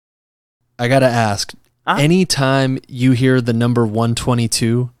I gotta ask. Anytime you hear the number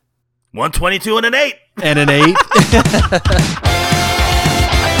 122, 122 and an 8. And an 8.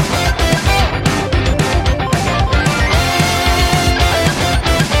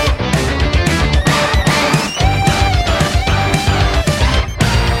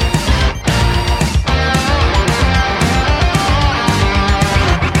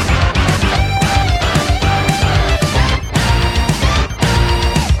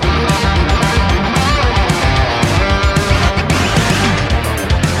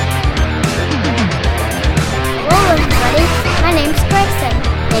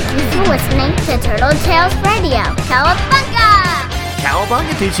 Listening to Turtle Tales Radio. Cowabunga!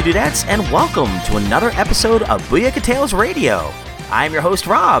 Cowabunga, dudes and dudettes, and welcome to another episode of Booyaka Tales Radio. I'm your host,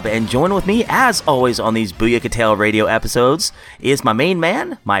 Rob, and joining with me, as always, on these Booyaka Tale Radio episodes is my main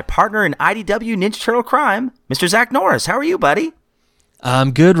man, my partner in IDW Ninja Turtle crime, Mr. Zach Norris. How are you, buddy?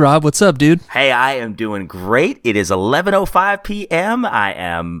 I'm good, Rob. What's up, dude? Hey, I am doing great. It is 11:05 p.m.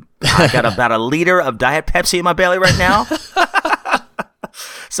 I got about a liter of Diet Pepsi in my belly right now.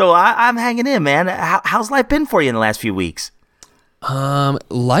 So I'm hanging in, man. How's life been for you in the last few weeks?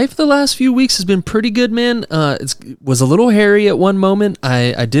 Life the last few weeks has been pretty good, man. It was a little hairy at one moment.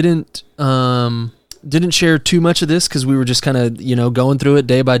 I didn't share too much of this because we were just kind of going through it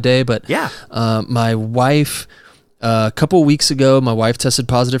day by day. But yeah, my wife a couple weeks ago, my wife tested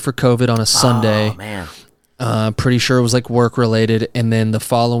positive for COVID on a Sunday. Oh man, pretty sure it was like work related, and then the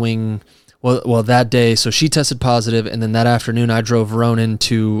following. Well, that day, so she tested positive, and then that afternoon I drove Ronan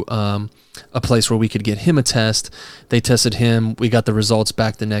to a place where we could get him a test. They tested him. We got the results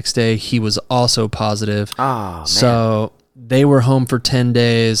back the next day. He was also positive. Oh, man. So they were home for 10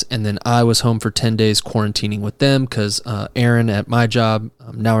 days, and then I was home for 10 days quarantining with them because Aaron at my job,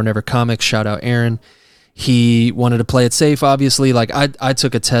 Now or Never Comics, shout out Aaron, he wanted to play it safe, obviously. Like I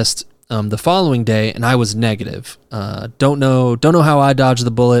took a test the following day, and I was negative. Don't know how I dodged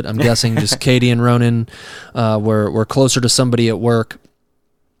the bullet. I'm guessing just Katie and Ronan were closer to somebody at work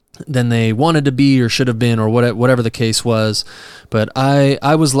than they wanted to be or should have been, or whatever the case was. But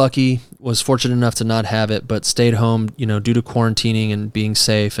I was lucky, was fortunate enough to not have it, but stayed home, due to quarantining and being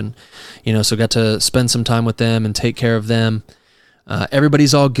safe, and so got to spend some time with them and take care of them.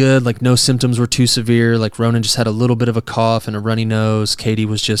 Everybody's all good. Like no symptoms were too severe. Like Ronan just had a little bit of a cough and a runny nose. Katie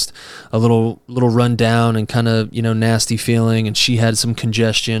was just a little run down and kind of, nasty feeling. And she had some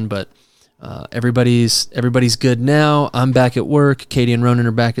congestion, but, everybody's good now. I'm back at work. Katie and Ronan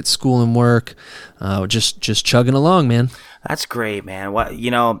are back at school and work. Just chugging along, man. That's great, man.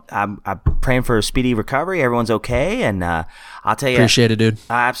 I'm praying for a speedy recovery. Everyone's okay, and I'll tell you, appreciate it, dude.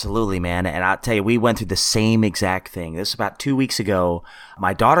 Absolutely, man. And I'll tell you, we went through the same exact thing. This was about 2 weeks ago.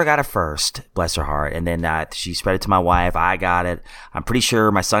 My daughter got it first, bless her heart, and then she spread it to my wife. I got it. I'm pretty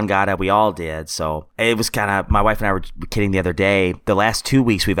sure my son got it. We all did. So it was kind of. My wife and I were kidding the other day. The last 2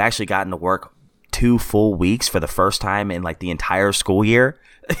 weeks, we've actually gotten to work 2 full weeks for the first time in like the entire school year.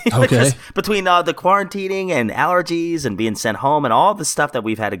 Okay. Between the quarantining and allergies and being sent home and all the stuff that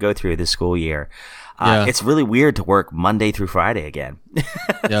we've had to go through this school year, it's really weird to work Monday through Friday again.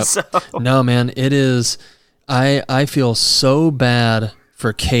 Yep. No, man, it is. I feel so bad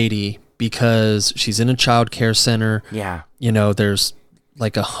for Katie because she's in a child care center. Yeah. There's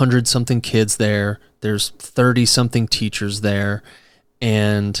like 100-something kids there. There's 30-something teachers there,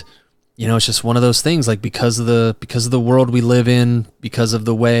 and it's just one of those things, like because of the world we live in, because of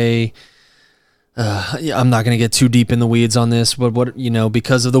the way, I'm not going to get too deep in the weeds on this, but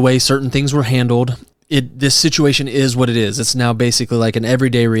because of the way certain things were handled, this situation is what it is. It's now basically like an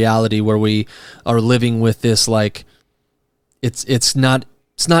everyday reality where we are living with this, like, it's not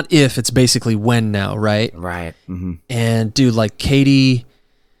if, it's basically when now, right? Right. Mm-hmm. And dude, like Katie,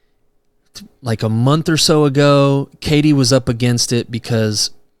 like a month or so ago, Katie was up against it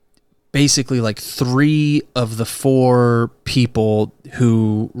because basically like 3 of the 4 people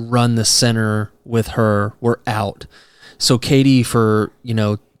who run the center with her were out. So Katie for,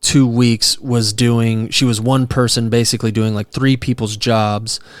 2 weeks she was one person basically doing like 3 people's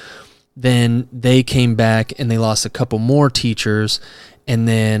jobs. Then they came back and they lost a couple more teachers, and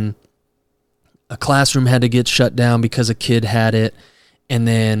then a classroom had to get shut down because a kid had it. And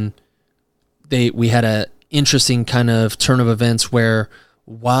then we had a interesting kind of turn of events where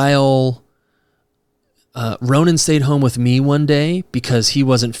while Ronan stayed home with me one day because he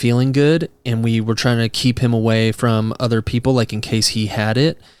wasn't feeling good, and we were trying to keep him away from other people, like in case he had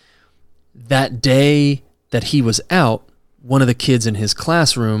it. That day that he was out, one of the kids in his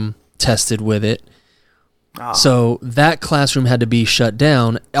classroom tested with it. So that classroom had to be shut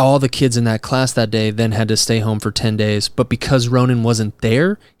down. All the kids in that class that day then had to stay home for 10 days. But because Ronan wasn't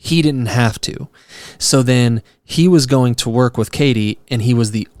there, he didn't have to. So then he was going to work with Katie, and he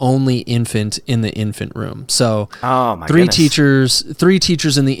was the only infant in the infant room. So three teachers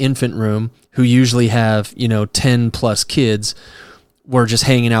in the infant room who usually have, 10 plus kids were just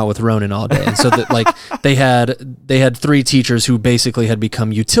hanging out with Ronan all day. And so that like they had three teachers who basically had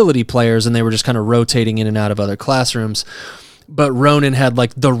become utility players, and they were just kind of rotating in and out of other classrooms. But Ronan had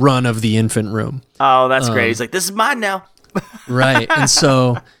like the run of the infant room. Oh, that's great. He's like, this is mine now. Right. And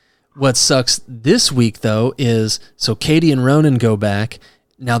so what sucks this week though is, so Katie and Ronan go back.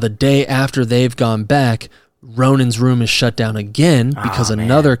 Now the day after they've gone back, Ronan's room is shut down again because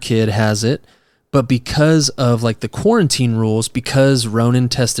another kid has it. But because of like the quarantine rules, because Ronan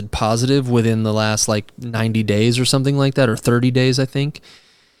tested positive within the last like 90 days or something like that, or 30 days, I think,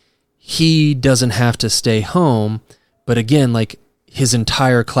 he doesn't have to stay home. But again, like his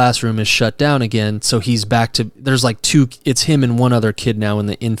entire classroom is shut down again. So he's back to, there's like it's him and one other kid now in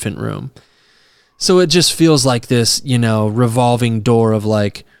the infant room. So it just feels like this, revolving door of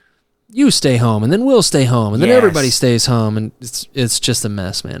like, you stay home, and then we'll stay home, and then everybody stays home, and it's just a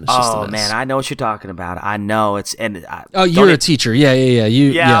mess, man. It's just a mess. Man, I know what you're talking about. I know you're a teacher, yeah.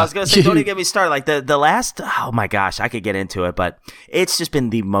 I was gonna say, don't even get me started. Like the last, oh my gosh, I could get into it, but it's just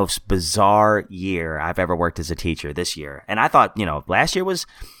been the most bizarre year I've ever worked as a teacher this year. And I thought, last year was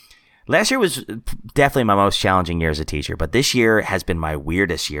definitely my most challenging year as a teacher, but this year has been my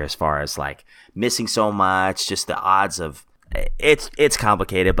weirdest year as far as like missing so much, just the odds of. It's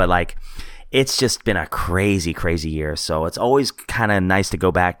complicated, but like it's just been a crazy year. So it's always kind of nice to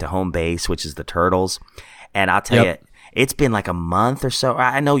go back to home base, which is the Turtles. And I'll tell you, it's been like a month or so.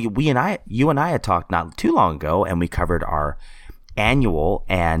 I know you and I had talked not too long ago, and we covered our annual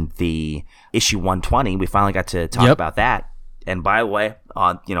and the issue 120. We finally got to talk about that. And by the way,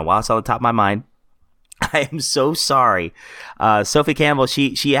 while it's on the top of my mind, I am so sorry. Sophie Campbell,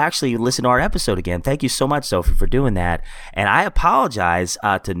 she actually listened to our episode again. Thank you so much, Sophie, for doing that. And I apologize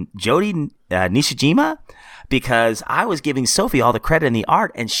to Jody Nishijima, because I was giving Sophie all the credit in the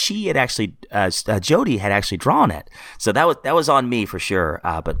art, and she had actually, Jody had actually drawn it. So that was on me for sure.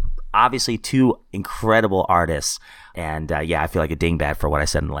 But obviously two incredible artists. And I feel like a dingbat for what I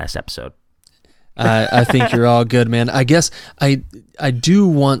said in the last episode. I think you're all good, man. I guess I do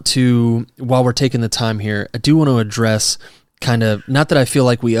want to, while we're taking the time here, I do want to address kind of, not that I feel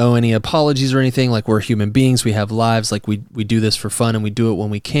like we owe any apologies or anything, like we're human beings, we have lives, like we do this for fun and we do it when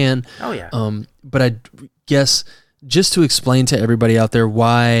we can. Oh yeah. But I guess just to explain to everybody out there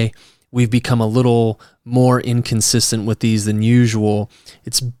why we've become a little more inconsistent with these than usual,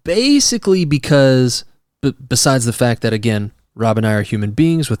 it's basically because, besides the fact that, again, Rob and I are human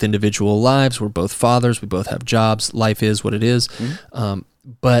beings with individual lives. We're both fathers. We both have jobs. Life is what it is. Mm-hmm.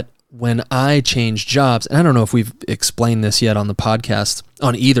 But when I change jobs, and I don't know if we've explained this yet on the podcast,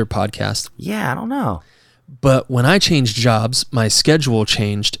 on either podcast. Yeah, I don't know. But when I changed jobs, my schedule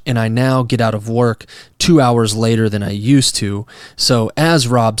changed, and I now get out of work 2 hours later than I used to. So as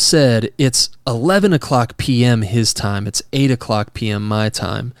Rob said, it's 11 o'clock p.m. his time. It's 8 o'clock p.m. my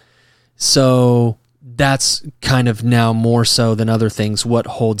time. So that's kind of now more so than other things what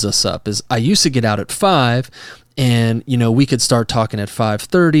holds us up is I used to get out at 5 and, we could start talking at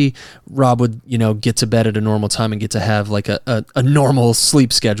 5:30. Rob would, get to bed at a normal time and get to have like a normal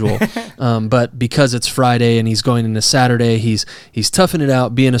sleep schedule. But because it's Friday and he's going into Saturday, he's toughing it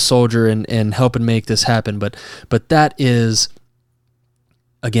out, being a soldier and helping make this happen. But that is,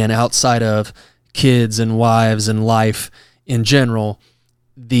 again, outside of kids and wives and life in general,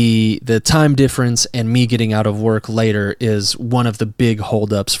 the time difference and me getting out of work later is one of the big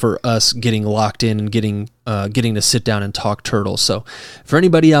holdups for us getting locked in and getting to sit down and talk Turtles. So for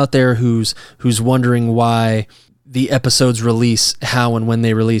anybody out there who's wondering why the episodes release how and when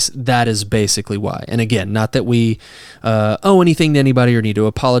they release, that is basically why. And again, not that we owe anything to anybody or need to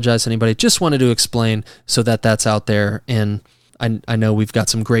apologize to anybody, just wanted to explain so that that's out there. And I know we've got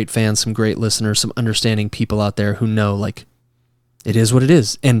some great fans, some great listeners, some understanding people out there who know, like, it is what it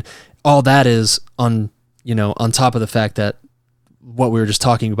is. And all that is on top of the fact that what we were just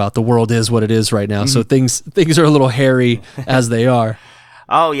talking about, the world is what it is right now. Mm-hmm. So things are a little hairy as they are.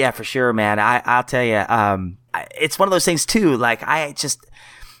 Oh yeah, for sure, man. I'll tell you, it's one of those things too. Like I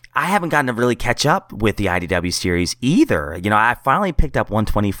haven't gotten to really catch up with the IDW series either. I finally picked up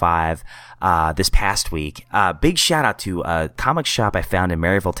 125 this past week. Big shout out to a comic shop I found in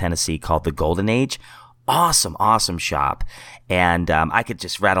Maryville, Tennessee called The Golden Age. awesome shop. And I could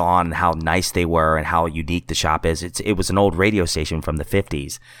just rattle on how nice they were and how unique the shop is. It was an old radio station from the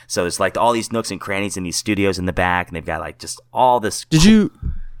 50s. So there's like all these nooks and crannies in these studios in the back, and they've got like just all this. Did you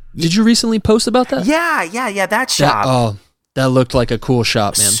recently post about that? Yeah, that shop. That looked like a cool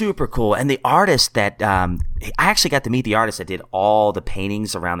shop, man. Super cool. And the artist that I actually got to meet the artist that did all the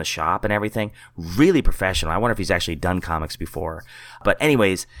paintings around the shop and everything. Really professional. I wonder if he's actually done comics before. But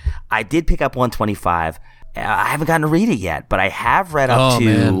anyways, I did pick up 125. I haven't gotten to read it yet, but I have read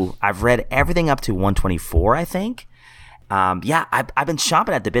I've read everything up to 124, I think. I've been chomping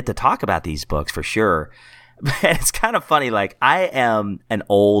at the bit to talk about these books for sure. But it's kind of funny. Like, I am an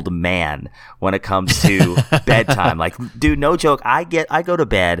old man when it comes to bedtime. Like, dude, no joke. I go to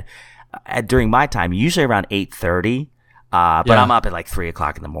bed during my time, usually around 8:30. But I'm up at like 3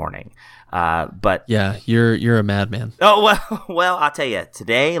 o'clock in the morning. But yeah, you're a madman. Oh, well, I'll tell you,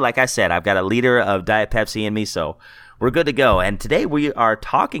 today, like I said, I've got a liter of Diet Pepsi in me, so we're good to go. And today we are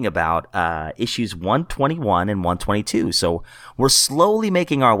talking about issues 121 and 122. So we're slowly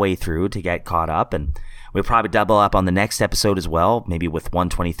making our way through to get caught up, and we'll probably double up on the next episode as well, maybe with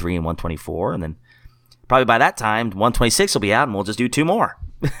 123 and 124, and then probably by that time 126 will be out, and we'll just do 2 more.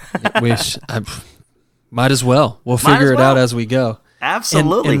 Might as well. We'll figure it out as we go.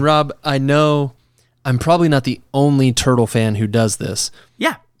 Absolutely. And Rob, I know I'm probably not the only Turtle fan who does this.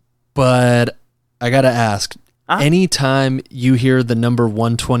 Yeah. But I got to ask, anytime you hear the number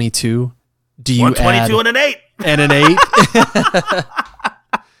 122, do you 122 add and an 8? And an 8?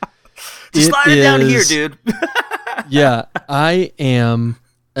 Just slide it down here, dude. Yeah, I am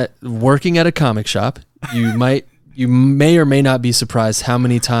working at a comic shop. You may or may not be surprised how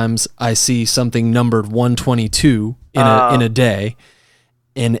many times I see something numbered 122 in a day,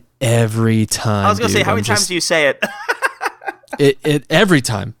 and every time. I was gonna say, how many times do you say it? Every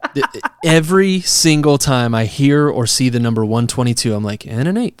time, every single time I hear or see the number 122, I'm like, and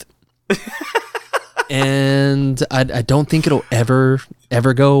an 8th. And I don't think it'll ever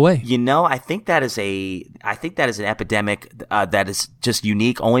go away. You know, I think that is an epidemic that is just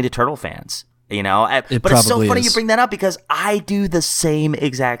unique only to Turtle fans. You know, but it's so funny you bring that up because I do the same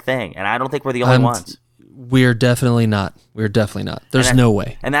exact thing, and I don't think we're the only ones. We're definitely not. There's no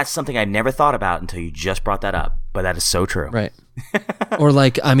way. And that's something I never thought about until you just brought that up. But that is so true. Right. Or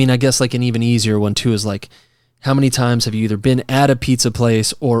like, I mean, I guess like an even easier one too is like, how many times have you either been at a pizza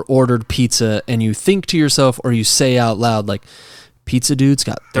place or ordered pizza and you think to yourself or you say out loud like, pizza dude's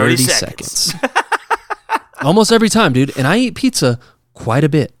got 30 seconds. Almost every time, dude. And I eat pizza quite a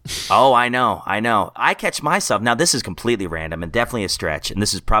bit. Oh, I know. I catch myself. Now, this is completely random and definitely a stretch, and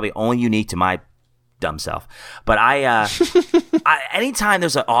this is probably only unique to my dumb self. But I anytime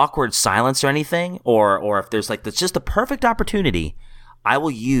there's an awkward silence or anything, or if there's like, that's just the perfect opportunity, I will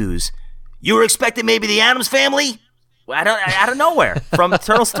use, you were expecting maybe the Addams Family? Out of nowhere from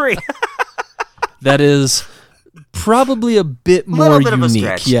Turtles 3. That is probably a bit more unique. Of a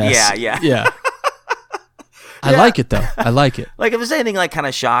stretch. Yes. Yeah. I like it though. I like it. Like if there's anything like kind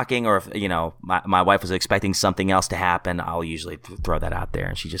of shocking, or if my wife was expecting something else to happen, I'll usually throw that out there,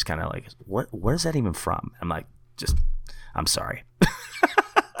 and she just kind of like, where's that even from? I'm like, I'm sorry.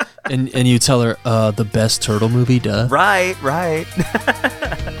 and you tell her the best turtle movie, duh. Right.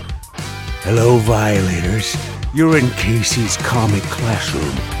 Hello, Violators. You're in Casey's comic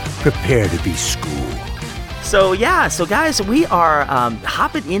classroom. Prepare to be schooled. So guys, we are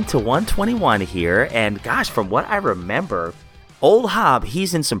hopping into 121 here, and gosh, from what I remember, Old Hob,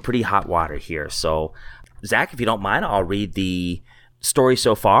 he's in some pretty hot water here. So, Zach, if you don't mind, I'll read the story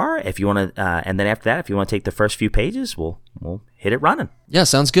so far. If you want to, and then after that, if you want to take the first few pages, we'll hit it running. Yeah,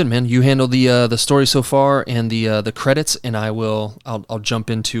 sounds good, man. You handle the story so far and the credits, and I'll jump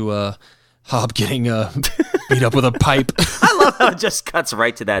into Hob getting beat up with a pipe. I love how it just cuts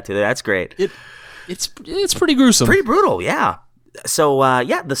right to that too. That's great. It's pretty gruesome. Pretty brutal, yeah. So,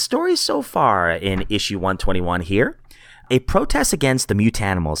 the story so far in issue 121 here. A protest against the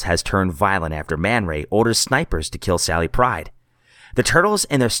mutanimals has turned violent after Man Ray orders snipers to kill Sally Pride. The Turtles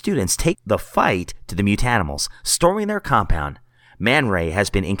and their students take the fight to the mutanimals, storming their compound. Man Ray has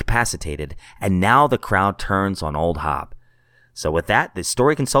been incapacitated, and now the crowd turns on Old Hob. So with that, the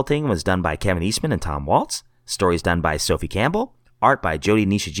story consulting was done by Kevin Eastman and Tom Waltz. Stories done by Sophie Campbell. Art by Jody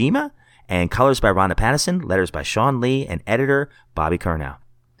Nishijima. And colors by Rhonda Pattison, letters by Sean Lee, and editor Bobby Curnow.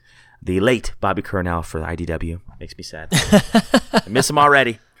 The late Bobby Curnow for IDW. Makes me sad. I miss him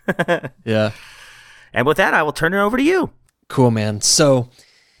already. Yeah. And with that, I will turn it over to you. Cool, man. So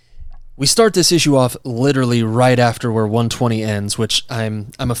We start this issue off literally right after where 120 ends, which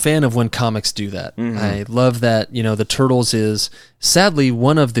I'm a fan of when comics do that. I love that, the Turtles is sadly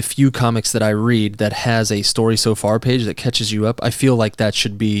one of the few comics that I read that has a story so far page that catches you up. I feel like that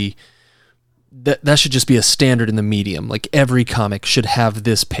should be that should just be a standard in the medium. Like every comic should have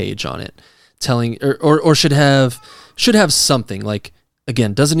this page on it, telling or should have something like.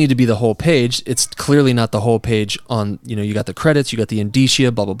 Again, doesn't need to be the whole page. It's clearly not the whole page on, you got the credits, you got the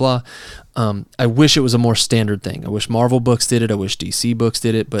indicia, blah, blah, blah. I wish it was a more standard thing. I wish Marvel books did it. I wish DC books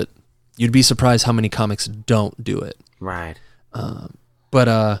did it, but you'd be surprised how many comics don't do it. Right.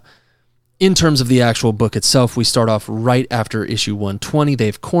 But in terms of the actual book itself, we start off right after issue 120.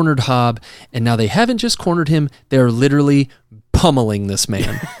 They've cornered Hob, and now they haven't just cornered him. They're literally pummeling this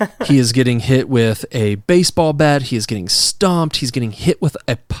man. He is getting hit with a baseball bat. He is getting stomped. He's getting hit with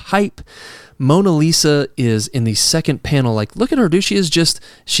a pipe. Mona Lisa is in the second panel. Like, look at her, dude. She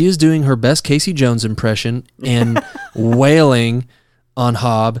is doing her best Casey Jones impression and wailing on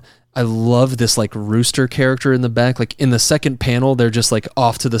Hob. I love this like rooster character in the back. Like in the second panel, they're just like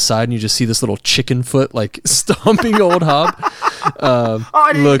off to the side and you just see this little chicken foot like stomping old Hob.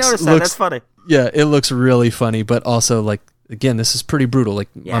 I didn't notice that. That's funny. Yeah, it looks really funny, but also like, again, this is pretty brutal. Like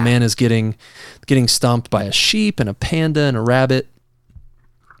my man is getting stomped by a sheep and a panda and a rabbit,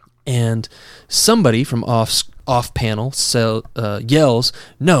 and somebody from off panel yells,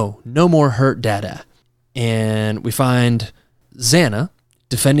 "No more hurt, Dada!" And we find Xana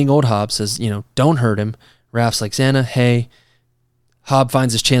defending old Hob, says, don't hurt him. Raph's like, Xana, hey. Hob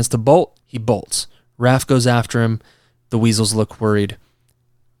finds his chance to bolt. He bolts. Raph goes after him. The weasels look worried.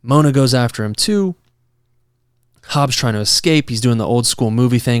 Mona goes after him too. Hob's trying to escape. He's doing the old school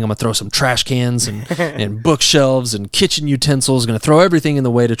movie thing. I'm going to throw some trash cans and bookshelves and kitchen utensils. Going to throw everything in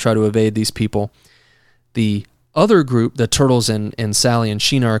the way to try to evade these people. The other group, the Turtles and Sally and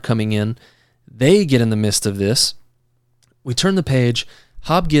Sheena are coming in. They get in the midst of this. We turn the page.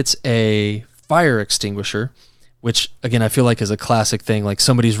 Hob gets a fire extinguisher, which, again, I feel like is a classic thing. Like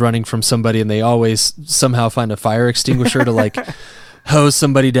somebody's running from somebody and they always somehow find a fire extinguisher to like hose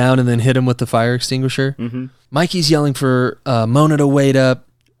somebody down and then hit him with the fire extinguisher. Mm-hmm. Mikey's yelling for Mona to wait up.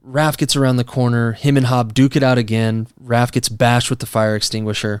 Raph gets around the corner. Him and Hob duke it out again. Raph gets bashed with the fire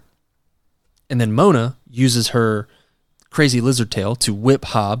extinguisher. And then Mona uses her crazy lizard tail to whip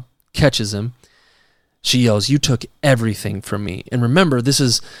Hob, catches him. She yells, "You took everything from me." And remember, this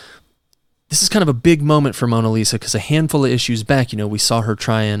is kind of a big moment for Mona Lisa because a handful of issues back, we saw her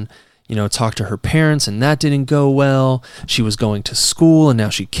try and, talk to her parents and that didn't go well. She was going to school and now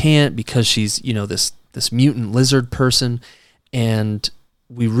she can't because she's, this mutant lizard person. And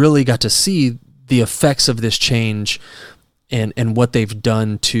we really got to see the effects of this change and what they've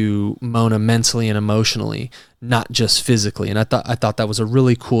done to Mona mentally and emotionally, not just physically. And I thought that was a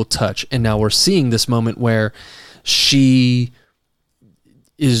really cool touch. And now we're seeing this moment where she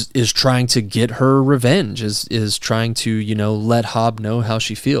is trying to get her revenge, is trying to, let Hob know how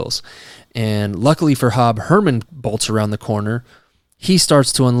she feels. And luckily for Hob, Herman bolts around the corner. He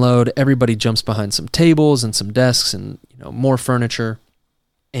starts to unload. Everybody jumps behind some tables and some desks and, more furniture.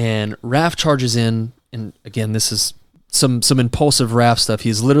 And Raph charges in. And again, this is some impulsive Raph stuff.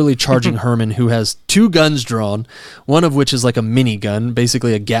 He's literally charging Herman, who has two guns drawn, one of which is like a mini gun,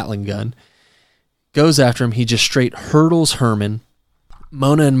 basically a Gatling gun. Goes after him. He just straight hurdles Herman.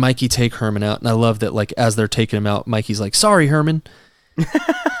 Mona and Mikey take Herman out, and I love that, like, as they're taking him out, Mikey's like, "Sorry, Herman."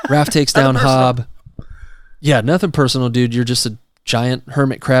 Raph takes down Hob. Yeah, nothing personal, dude. You're just a giant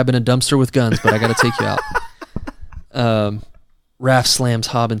hermit crab in a dumpster with guns, but I got to take you out. Raph slams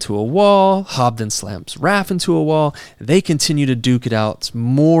Hob into a wall. Hob then slams Raph into a wall. They continue to duke it out. It's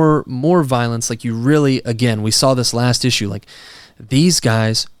more violence. Like, you really, again, we saw this last issue. Like, these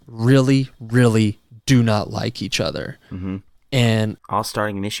guys really, really do not like each other. Mm-hmm. And all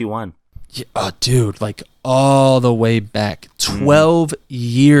starting in issue 1. Yeah, oh, dude, like all the way back 12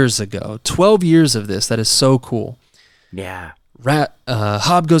 years ago. 12 years of this. That is so cool. Yeah.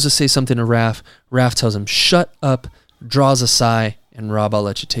 Hob goes to say something to Raph. Raph tells him, "Shut up," draws a sigh, and Rob, I'll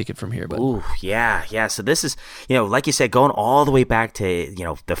let you take it from here. But ooh, yeah. So this is, like you said, going all the way back to,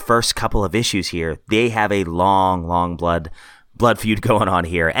 the first couple of issues here. They have a long blood feud going on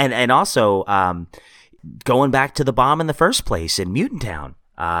here. And also, going back to the bomb in the first place in Mutant Town,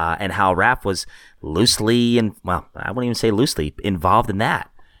 and how Raph was loosely, and well, I wouldn't even say loosely, involved in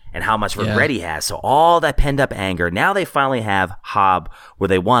that, and how much regret he has. So all that pent up anger, now they finally have Hob where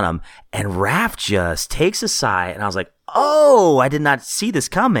they want him, and Raph just takes a sigh, and I was like, oh, I did not see this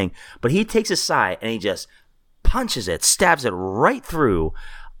coming, but he takes a sigh, and he just punches it, stabs it right through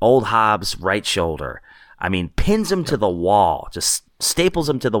old Hob's right shoulder. I mean, pins him to the wall, just staples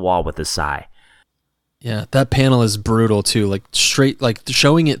him to the wall with a sigh. Yeah, that panel is brutal too. Like straight, like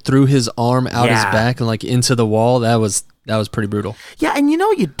showing it through his arm out his back and like into the wall. That was pretty brutal. Yeah, and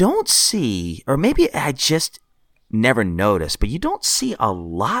you don't see, or maybe I just never noticed, but you don't see a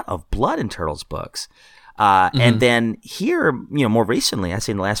lot of blood in Turtles books. And then here, more recently, I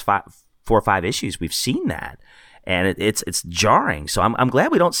say in the last 4 or 5 issues, we've seen that, and it's jarring. So I'm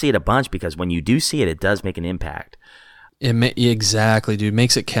glad we don't see it a bunch, because when you do see it, it does make an impact. Exactly, dude.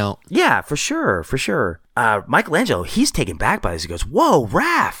 Makes it count. Yeah, for sure. Michelangelo, he's taken back by this. He goes, "Whoa,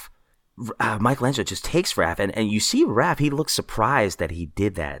 Raph!" Michelangelo just takes Raph, and you see Raph. He looks surprised that he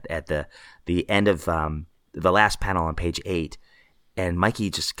did that at the end of the last panel on page 8, and Mikey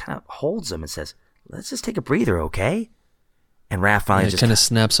just kind of holds him and says, "Let's just take a breather, okay?" And Raph finally just kind of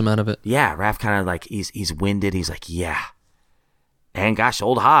snaps him out of it. Yeah, Raph kind of like he's winded. He's like, "Yeah," and gosh,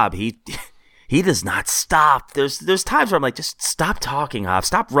 old Hob, he does not stop. There's times where I'm like, just stop talking, Hob.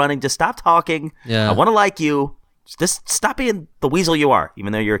 Stop running. Just stop talking. Yeah. I want to like you. Just stop being the weasel you are,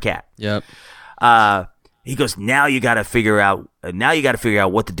 even though you're a cat. Yep. He goes, now you got to figure out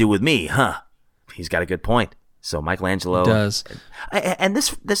what to do with me, huh? He's got a good point. So Michelangelo does. And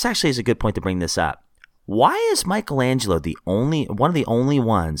this actually is a good point to bring this up. Why is Michelangelo one of the only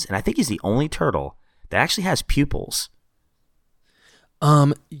ones, and I think he's the only turtle that actually has pupils?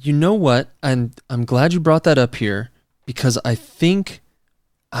 You know what? I'm glad you brought that up here, because I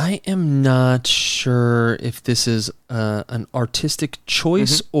am not sure if this is an artistic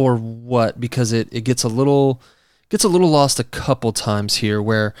choice or what, because it gets a little lost a couple times here,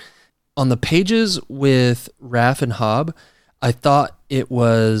 where on the pages with Raph and Hob, I thought it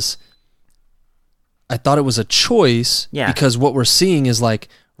was a choice, because what we're seeing is like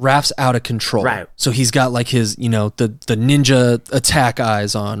Raph's out of control. Right. So he's got like his, the ninja attack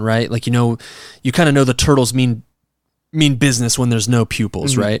eyes on, right? Like, you kind of know the turtles mean business when there's no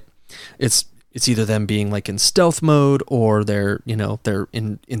pupils, right? It's either them being like in stealth mode, or they're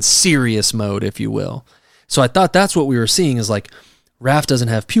in serious mode, if you will. So I thought that's what we were seeing, is like Raph doesn't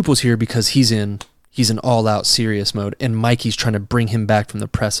have pupils here because he's in all out serious mode, and Mikey's trying to bring him back from the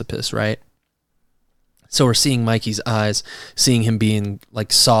precipice, right? So we're seeing Mikey's eyes, seeing him being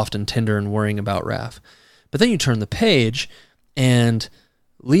like soft and tender and worrying about Raph. But then you turn the page, and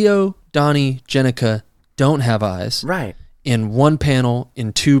Leo, Donnie, Jennika don't have eyes. Right. In one panel,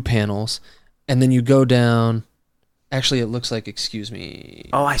 in 2 panels, and then you go down. Actually, it looks like, excuse me.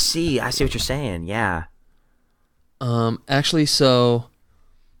 Oh, I see what you're saying. Yeah. Actually, so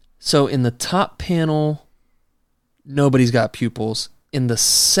in the top panel, nobody's got pupils. In the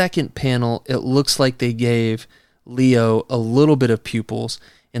second panel, it looks like they gave Leo a little bit of pupils.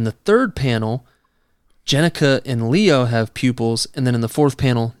 In the third panel, Jennika and Leo have pupils, and then in the fourth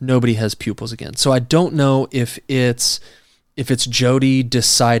panel, nobody has pupils again. So I don't know if it's Jody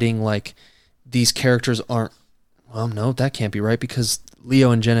deciding like these characters aren't. Well, no, that can't be right, because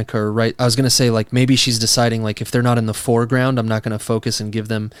Leo and Jennika are right. I was gonna say like maybe she's deciding like if they're not in the foreground, I'm not gonna focus and give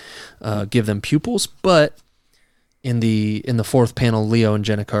them pupils, but in the fourth panel, Leo and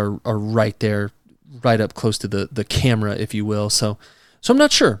Jennika are right there, right up close to the camera, if you will. So I'm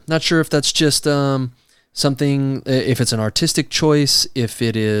not sure if that's just something, if it's an artistic choice, if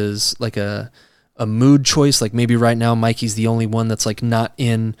it is like a mood choice. Like maybe right now Mikey's the only one that's like not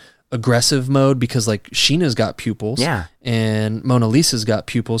in aggressive mode, because like Sheena's got pupils, and Mona Lisa's got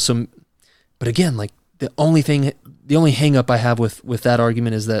pupils. So, but again, like the only hang up I have with that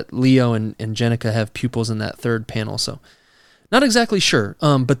argument is that Leo and Jennika have pupils in that third panel. So not exactly sure.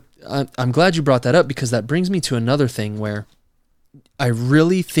 But I'm glad you brought that up, because that brings me to another thing where I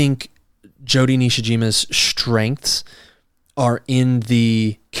really think Jody Nishijima's strengths are in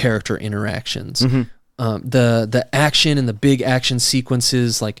the character interactions. The action and the big action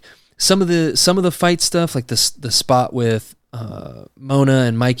sequences, like some of the fight stuff, like the spot with Mona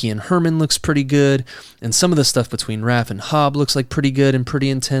and Mikey and Herman looks pretty good, and some of the stuff between Raph and Hob looks like pretty good and pretty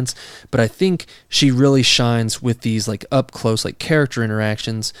intense. But I think she really shines with these like up close like character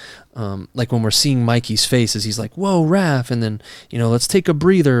interactions, like when we're seeing Mikey's face as he's like, "Whoa, Raph," and then let's take a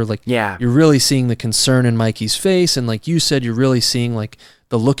breather. Like, you're really seeing the concern in Mikey's face, and like you said, you're really seeing like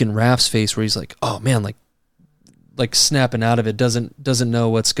the look in Raph's face where he's like, "Oh man," like snapping out of it, doesn't know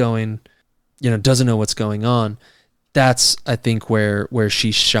what's going on. That's, I think, where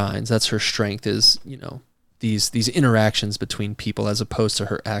she shines. That's her strength, is these interactions between people as opposed to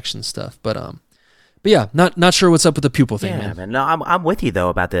her action stuff. But yeah, not sure what's up with the pupil thing, man. No, I'm with you though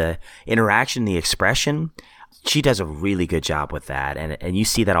about the interaction, the expression. She does a really good job with that, and you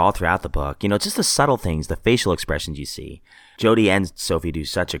see that all throughout the book. Just the subtle things, the facial expressions you see. Jody and Sophie do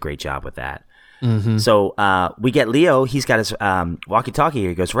such a great job with that. So we get Leo. He's got his walkie-talkie here.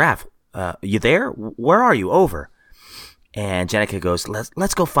 He goes, Raph, you there? Where are you? Over. And Jennica goes,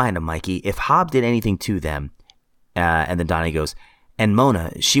 let's go find him, Mikey. If Hob did anything to them. And then Donnie goes, and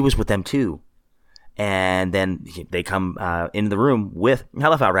Mona, she was with them too. And then they come into the room with, I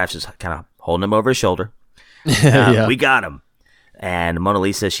love how Raph's just kind of holding him over his shoulder. Yeah. We got him. And Mona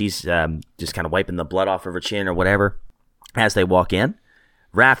Lisa, she's just kind of wiping the blood off of her chin or whatever as they walk in.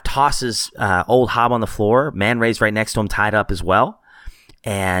 Raph tosses old Hob on the floor. Man Ray's right next to him, tied up as well.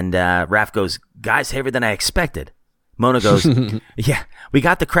 And Raph goes, guys, heavier than I expected. Mona goes, yeah, we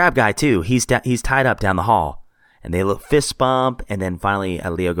got the crab guy too. He's tied up down the hall. And they look fist bump. And then finally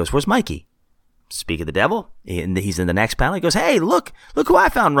Leo goes, where's Mikey? Speak of the devil. He's in the next panel. He goes, hey, look who I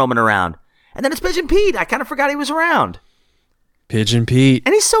found roaming around. And then it's Pigeon Pete. I kind of forgot he was around. Pigeon Pete.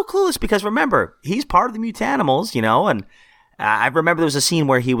 And he's so clueless because remember, he's part of the Mutanimals, and I remember there was a scene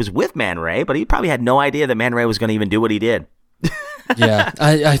where he was with Man Ray, but he probably had no idea that Man Ray was going to even do what he did. Yeah,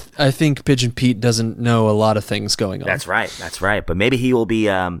 I think Pigeon Pete doesn't know a lot of things going on. That's right. But maybe he will be,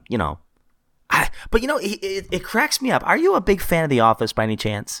 it cracks me up. Are you a big fan of The Office by any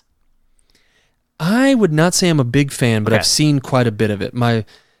chance? I would not say I'm a big fan, but Okay. I've seen quite a bit of it.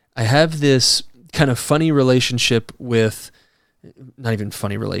 I have this kind of funny relationship with, not even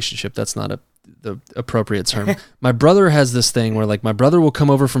funny relationship, that's not the appropriate term. My brother has this thing where my brother will come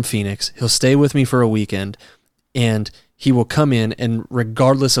over from Phoenix, he'll stay with me for a weekend, and he will come in and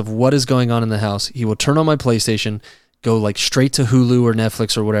regardless of what is going on in the house, he will turn on my PlayStation, go straight to Hulu or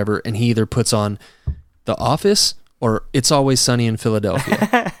Netflix or whatever, and he either puts on The Office or It's Always Sunny in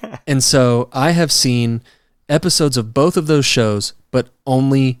Philadelphia. And so I have seen episodes of both of those shows, but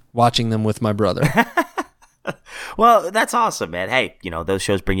only watching them with my brother. Well, that's awesome, man. Hey, those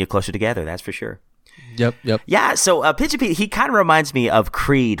shows bring you closer together, that's for sure. Yep. Yeah, so Pigeon Pete, he kind of reminds me of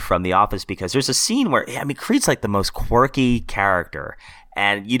Creed from The Office because there's a scene where, Creed's the most quirky character,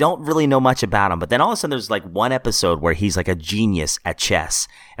 and you don't really know much about him, but then all of a sudden there's one episode where he's a genius at chess.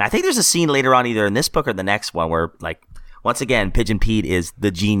 And I think there's a scene later on either in this book or the next one where, once again, Pigeon Pete is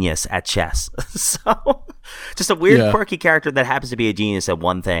the genius at chess. So, just a weird, quirky character that happens to be a genius at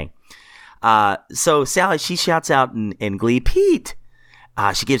one thing. So Sally, she shouts out in glee, Pete!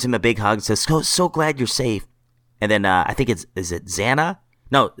 She gives him a big hug and says, so glad you're safe. And then I think is it Xana?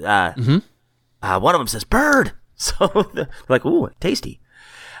 No, one of them says, bird! So they're like, ooh, tasty.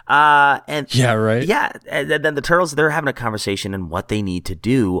 And Yeah, right. Yeah, and then the turtles, they're having a conversation on what they need to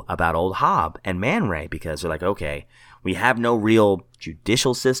do about old Hob and Man Ray because they're like, okay, we have no real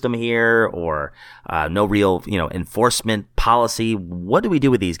judicial system here or no real, enforcement policy. What do we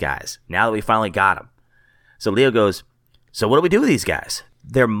do with these guys now that we finally got them? So Leo goes, so what do we do with these guys?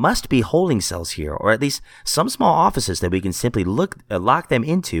 There must be holding cells here, or at least some small offices that we can simply lock them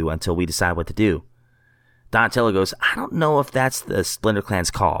into until we decide what to do. Donatello goes, I don't know if that's the Splinter Clan's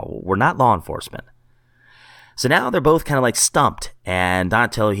call. We're not law enforcement. So now they're both kind of stumped, and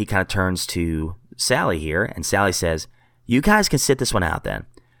Donatello, he kind of turns to Sally here, and Sally says, you guys can sit this one out then,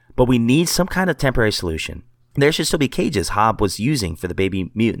 but we need some kind of temporary solution. There should still be cages Hob was using for the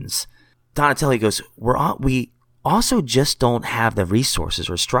baby mutants. Donatello goes, we also just don't have the resources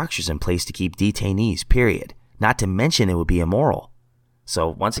or structures in place to keep detainees, period. Not to mention it would be immoral. So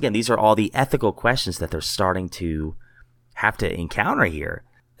once again, these are all the ethical questions that they're starting to have to encounter here.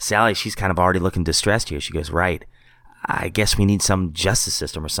 Sally, she's kind of already looking distressed here. She goes, right, I guess we need some justice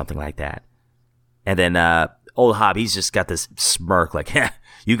system or something like that. And then old Hob, he's just got this smirk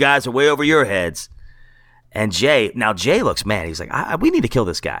you guys are way over your heads. And Jay looks mad. He's like, we need to kill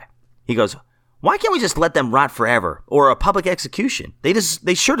this guy. He goes, why can't we just let them rot forever or a public execution? They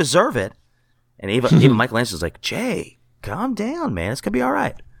sure deserve it. And even Michelangelo's like, Jay, calm down, man. It's going to be all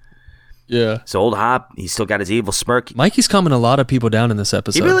right. Yeah. So old Hob, he's still got his evil smirk. Mikey's calming a lot of people down in this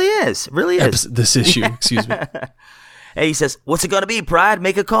episode. He really is. This issue, excuse me. And he says, what's it going to be, Pride?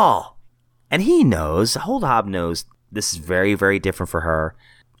 Make a call. And he knows, old Hob knows this is very, very different for her.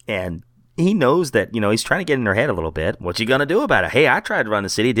 And he knows that, he's trying to get in her head a little bit. What you going to do about it? Hey, I tried to run the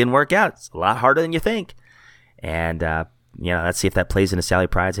city. It didn't work out. It's a lot harder than you think. And, let's see if that plays into Sally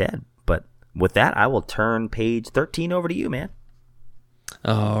Pride's head. But with that, I will turn page 13 over to you, man.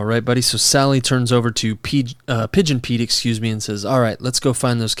 All right, buddy. So Sally turns over to Pigeon Pete, and says, all right, let's go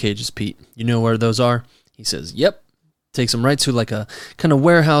find those cages, Pete. You know where those are? He says, yep. Takes him right to a kind of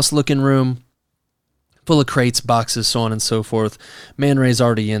warehouse-looking room full of crates, boxes, so on and so forth. Man Ray's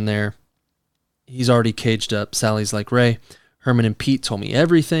already in there. He's already caged up. Sally's like, Ray, Herman and Pete told me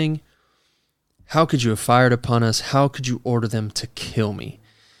everything. How could you have fired upon us? How could you order them to kill me?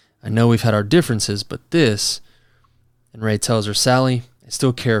 I know we've had our differences, but this... And Ray tells her, Sally, I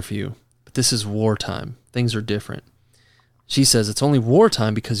still care for you, but but this is wartime. Things are different. She says, it's only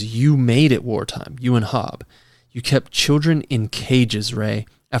wartime because you made it wartime, you and Hob. You kept children in cages, Ray,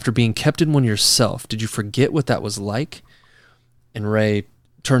 after being kept in one yourself. Did you forget what that was like? And Ray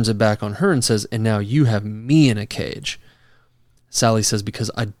turns it back on her and says, and now you have me in a cage. Sally says, because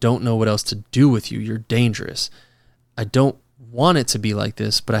I don't know what else to do with you. You're dangerous. I don't want it to be like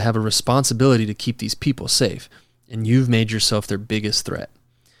this, but I have a responsibility to keep these people safe. And you've made yourself their biggest threat.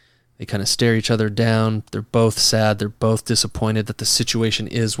 They kind of stare each other down. They're both sad. They're both disappointed that the situation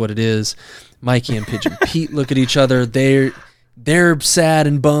is what it is. Mikey and Pigeon Pete look at each other. They're sad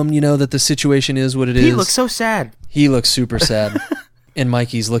and bummed, that the situation is what it is. He looks so sad. He looks super sad. And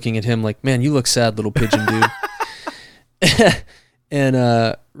Mikey's looking at him like, man, you look sad, little pigeon dude.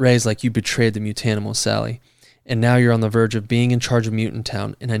 And Ray's like, you betrayed the Mutanimal, Sally. And now you're on the verge of being in charge of Mutant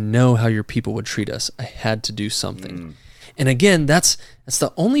Town, and I know how your people would treat us. I had to do something. And again, that's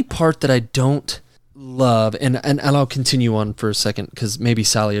the only part that I don't love, and I'll continue on for a second, because maybe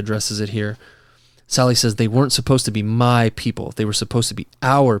Sally addresses it here. Sally says they weren't supposed to be my people. They were supposed to be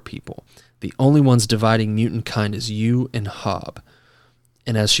our people. The only ones dividing mutant kind is you and Hob.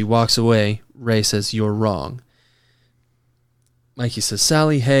 And as she walks away, Ray says, you're wrong. Mikey says,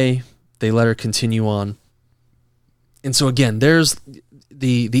 Sally, hey. They let her continue on. And so again, there's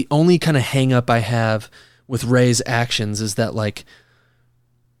the only kind of hang up I have with Ray's actions is that, like,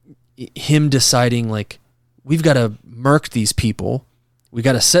 him deciding, like, we've got to murk these people. We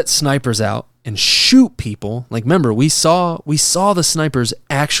got to set snipers out and shoot people. Like, remember, we saw the snipers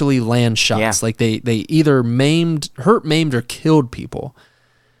actually land shots. Yeah. Like they either hurt, maimed, or killed people.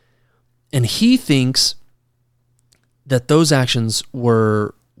 And he thinks that those actions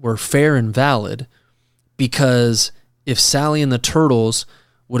were fair and valid because if Sally and the Turtles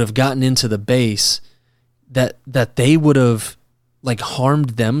would have gotten into the base, that they would have, like,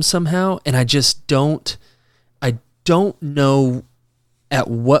 harmed them somehow. And I don't know at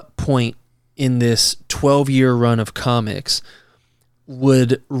what point in this 12-year run of comics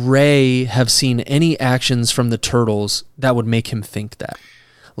would Ray have seen any actions from the Turtles that would make him think that.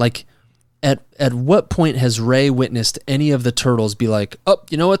 Like, at what point has Ray witnessed any of the Turtles be like, oh,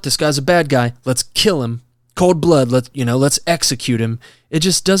 you know what, this guy's a bad guy, let's kill him, cold blood, let's execute him. It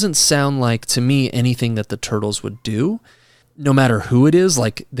just doesn't sound like, to me, anything that the Turtles would do, no matter who it is.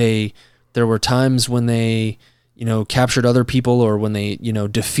 Like, there were times when they, captured other people, or when they,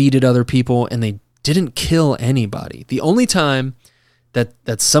 defeated other people, and they didn't kill anybody. The only time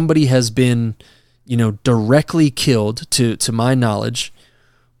that somebody has been, directly killed, to my knowledge,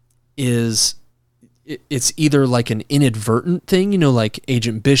 is it's either like an inadvertent thing, like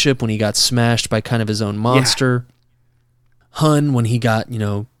Agent Bishop when he got smashed by kind of his own monster. Yeah. Hun when he got,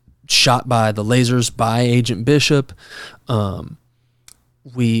 shot by the lasers by Agent Bishop.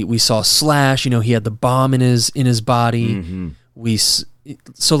 We saw Slash, he had the bomb in his body. Mm-hmm.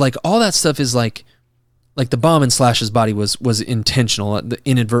 So like all that stuff is like the bomb in Slash's body was intentional. The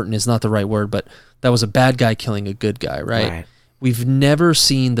inadvertent is not the right word, but that was a bad guy killing a good guy, right? We've never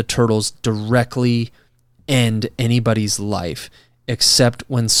seen the Turtles directly end anybody's life except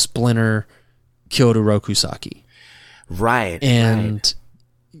when Splinter killed Orokusaki. Right. And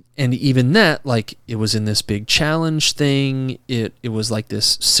even that, like, it was in this big challenge thing. It was like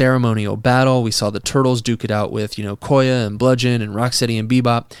this ceremonial battle. We saw the Turtles duke it out with, Koya and Bludgeon and Rocksteady and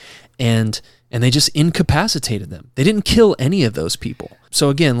Bebop, and they just incapacitated them. They didn't kill any of those people. So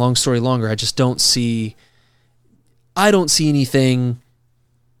again, long story longer, I don't see anything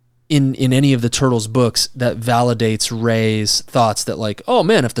in any of the Turtles books that validates Ray's thoughts that, like, oh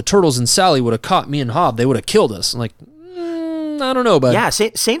man, if the Turtles and Sally would have caught me and Hob, they would have killed us. I'm like, I don't know, but yeah,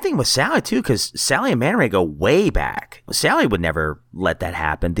 same thing with Sally too, because Sally and Man Ray go way back. Sally would never let that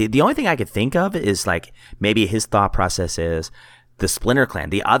happen. The only thing I could think of is, like, maybe his thought process is the Splinter Clan,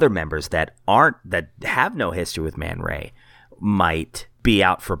 the other members that have no history with Man Ray, might be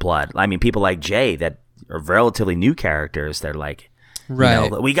out for blood. I mean, people like Jay that are relatively new characters. They're like, right,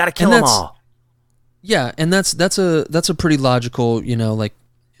 we got to kill them all. Yeah, and that's a pretty logical. Like,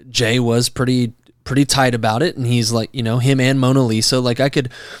 Jay was pretty tight about it, and he's like, him and Mona Lisa. Like, I could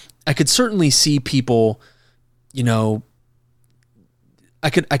certainly see people, I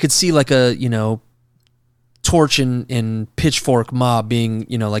could see like a Torch and Pitchfork mob being,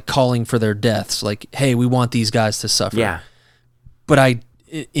 like, calling for their deaths. Like, hey, we want these guys to suffer. Yeah. But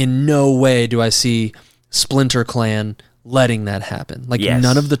in no way do I see Splinter Clan letting that happen. Like, yes.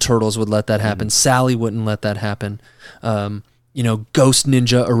 None of the Turtles would let that happen. Mm-hmm. Sally wouldn't let that happen. Ghost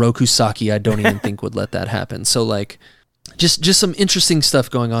Ninja Orokusaki, I don't even think would let that happen. So, like, just some interesting stuff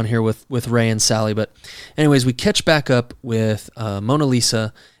going on here with Ray and Sally. But anyways, we catch back up with Mona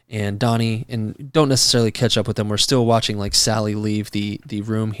Lisa and Donnie, and don't necessarily catch up with them. We're still watching like Sally leave the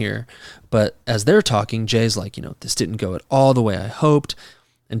room here. But as they're talking, Jay's like, this didn't go at all the way I hoped.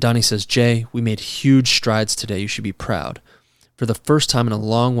 And Donnie says, Jay, we made huge strides today. You should be proud. For the first time in a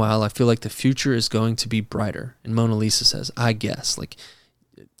long while, I feel like the future is going to be brighter. And Mona Lisa says, I guess. Like,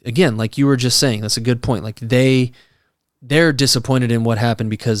 again, like you were just saying, that's a good point. Like they're disappointed in what happened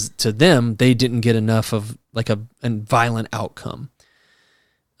because to them, they didn't get enough of like a violent outcome.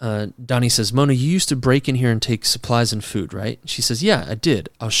 Donnie says, Mona, you used to break in here and take supplies and food, right? She says, yeah, I did.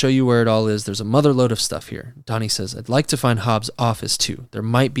 I'll show you where it all is. There's a mother load of stuff here. Donnie says, I'd like to find Hobbs' office too. There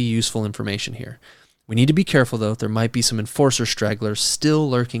might be useful information here. We need to be careful though. There might be some enforcer stragglers still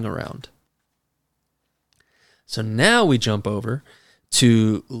lurking around. So now we jump over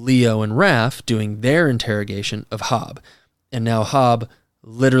to Leo and Raph doing their interrogation of Hobb. And now Hobb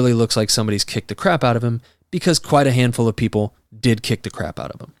literally looks like somebody's kicked the crap out of him because quite a handful of people did kick the crap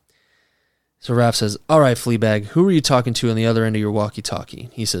out of him. So Raph says, all right, Fleabag, who are you talking to on the other end of your walkie-talkie?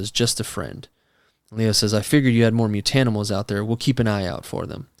 He says, just a friend. Leo says, I figured you had more mutanimals out there. We'll keep an eye out for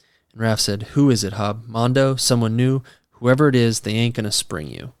them. And Raph said, who is it, Hobb? Mondo? Someone new? Whoever it is, they ain't going to spring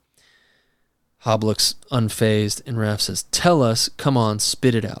you. Hobb looks unfazed, and Raph says, tell us, come on,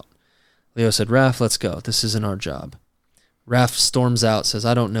 spit it out. Leo said, Raph, let's go. This isn't our job. Raph storms out, says,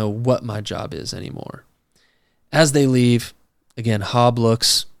 I don't know what my job is anymore. As they leave, again, Hobb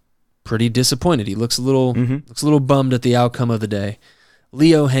looks pretty disappointed. He looks a little bummed at the outcome of the day.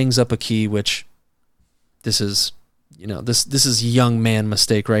 Leo hangs up a key, which this is young man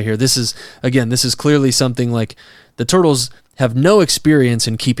mistake right here. This is clearly something like the Turtles have no experience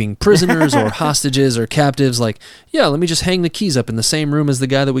in keeping prisoners or hostages or captives. Like, yeah, let me just hang the keys up in the same room as the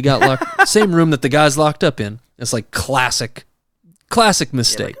guy that we got locked, same room that the guy's locked up in. It's like classic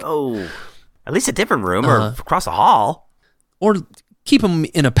mistake. Yeah, like, at least a different room or across the hall. Or keep them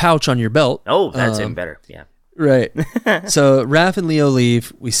in a pouch on your belt. Oh, that's even better. Yeah. Right. So Raph and Leo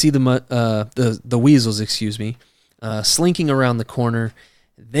leave. We see the weasels, slinking around the corner.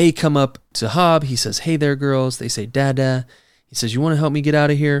 They come up to Hobb. He says, hey there, girls. They say, Dada. He says, you want to help me get out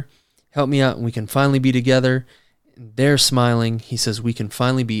of here? Help me out and we can finally be together. They're smiling. He says, we can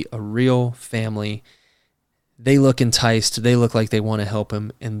finally be a real family. They look enticed. They look like they want to help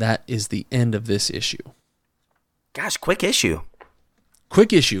him. And that is the end of this issue. Gosh, quick issue.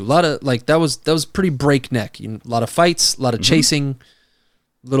 A lot of that was pretty breakneck. A lot of fights, a lot of chasing,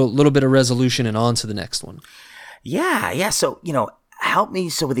 little bit of resolution, and on to the next one. Yeah. So help me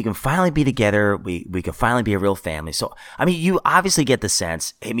so we can finally be together. We can finally be a real family. So I mean, you obviously get the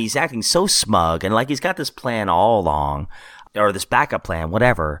sense. I mean, he's acting so smug and like he's got this plan all along, or this backup plan,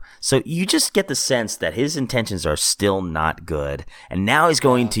 whatever. So you just get the sense that his intentions are still not good, and now he's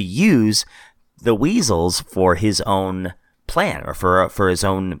going to use the weasels for his own plan, or for his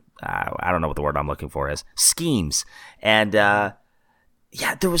own, I don't know what the word I'm looking for is, schemes. And there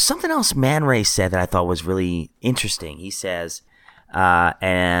was something else Man Ray said that I thought was really interesting. He says,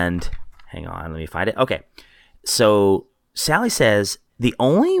 and hang on, let me find it. Okay, so Sally says, the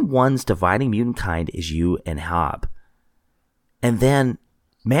only ones dividing mutant kind is you and Hobb. And then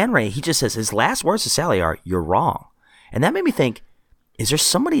Man Ray, he just says, his last words to Sally are, you're wrong. And that made me think, is there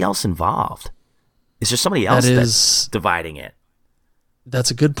somebody else involved? Is there somebody else that's dividing it?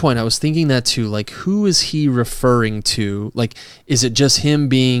 That's a good point. I was thinking that too. Like, who is he referring to? Like, is it just him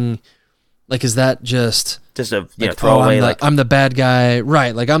being, like, is that just a like, throwaway? I'm the bad guy,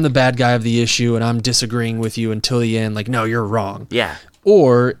 right? Like, I'm the bad guy of the issue, and I'm disagreeing with you until the end. Like, no, you're wrong. Yeah.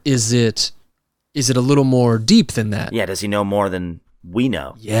 Or is it a little more deep than that? Yeah. Does he know more than we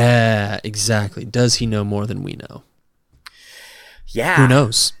know? Yeah, exactly. Does he know more than we know? Yeah. Who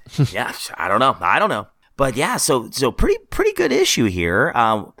knows? Yeah, I don't know. But yeah, so pretty good issue here.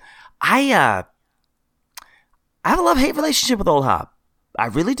 I have a love-hate relationship with old Hobb. I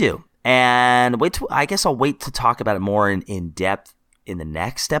really do. And I guess I'll wait to talk about it more in depth in the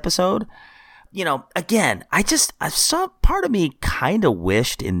next episode. Again, I saw part of me kind of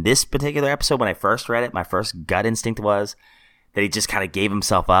wished in this particular episode when I first read it, my first gut instinct was that he just kind of gave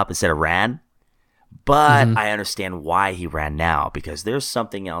himself up instead of ran. But I understand why he ran now, because there's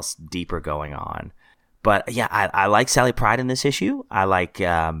something else deeper going on. But yeah, I like Sally Pride in this issue. I like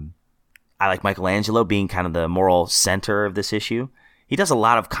Michelangelo being kind of the moral center of this issue. He does a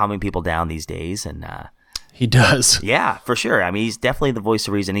lot of calming people down these days, and he does. Yeah, for sure. I mean, he's definitely the voice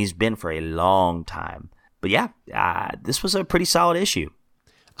of reason. He's been for a long time. But yeah, this was a pretty solid issue.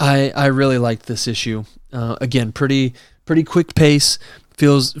 I really liked this issue. Again, pretty quick pace.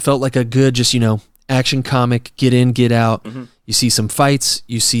 Felt like a good, just action comic, get in, get out. You You see some fights,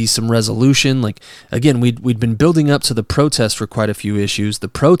 you see some resolution. Like, again, we'd been building up to the protest for quite a few issues. The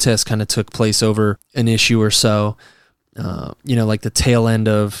protest kind of took place over an issue or so, like the tail end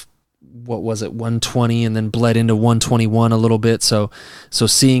of, what was it, 120, and then bled into 121 a little bit. So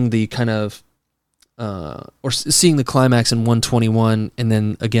seeing the kind of, or seeing the climax in 121, and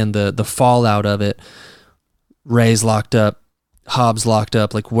then again, the fallout of it, Ray's locked up, Hobbs locked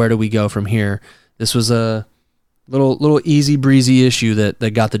up, like, where do we go from here? This was a little easy breezy issue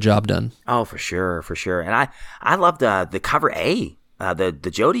that got the job done. Oh, for sure. And I loved the cover A, the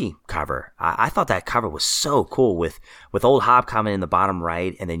Jody cover. I thought that cover was so cool with old Hob coming in the bottom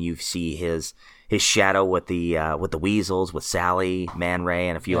right, and then you see his shadow with the weasels, with Sally, Man Ray,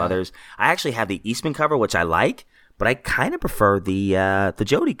 and a few others. I actually have the Eastman cover, which I like, but I kind of prefer the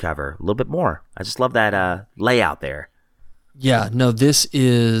Jody cover a little bit more. I just love that layout there. Yeah, no,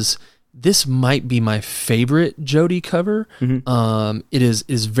 this might be my favorite Jody cover. Mm-hmm. It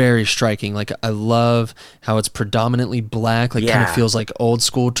is very striking. Like, I love how it's predominantly black. Like, kind of feels like old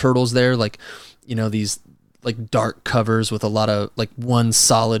school Turtles there. Like, these like dark covers with a lot of like one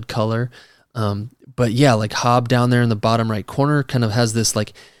solid color. But yeah, like Hob down there in the bottom right corner kind of has this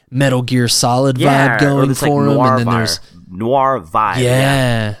like Metal Gear Solid vibe going for him. And then there's noir vibe.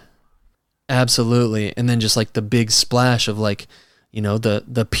 Yeah, absolutely. And then just like the big splash of like,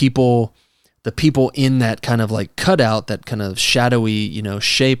 the people in that kind of like cutout, that kind of shadowy,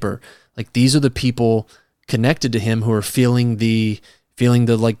 shape, or like, these are the people connected to him who are feeling the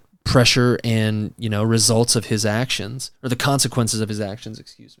like pressure and, results of his actions, or the consequences of his actions,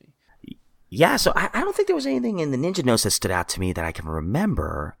 excuse me. Yeah. So I don't think there was anything in the Ninja Notes that stood out to me that I can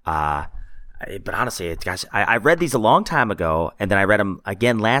remember. But honestly, guys, I read these a long time ago, and then I read them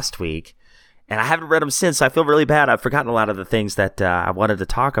again last week. And I haven't read them since, so I feel really bad. I've forgotten a lot of the things that I wanted to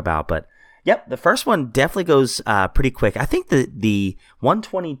talk about. But, yep, the first one definitely goes pretty quick. I think the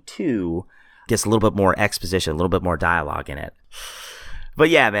 122 gets a little bit more exposition, a little bit more dialogue in it. But,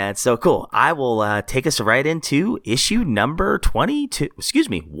 yeah, man, so cool. I will take us right into issue number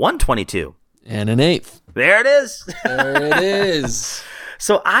 122. And an eighth. There it is. There it is.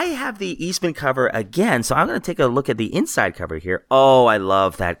 So I have the Eastman cover again, so I'm going to take a look at the inside cover here. Oh, I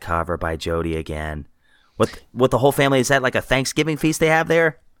love that cover by Jody again. With the whole family, is that like a Thanksgiving feast they have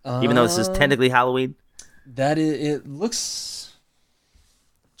there? Even though this is technically Halloween? That it looks...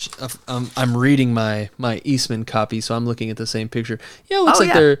 I'm reading my Eastman copy, so I'm looking at the same picture. Yeah,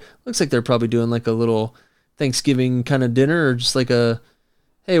 it looks like they're probably doing like a little Thanksgiving kind of dinner, or just like a,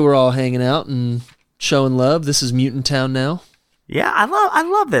 hey, we're all hanging out and showing love. This is Mutant Town now. Yeah, I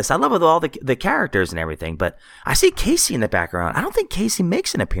love this. I love with all the characters and everything, but I see Casey in the background. I don't think Casey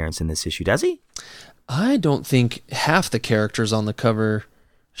makes an appearance in this issue, does he? I don't think half the characters on the cover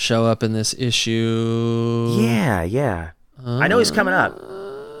show up in this issue. Yeah. I know he's coming up.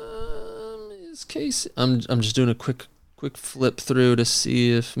 Is Casey? I'm just doing a quick flip through to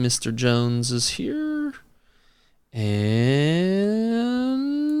see if Mr. Jones is here, and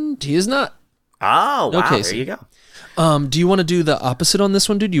he is not. Oh, wow! Casey. There you go. Do you want to do the opposite on this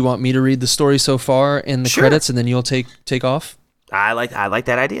one, dude? Do you want me to read the story so far and the credits, and then you'll take off? I like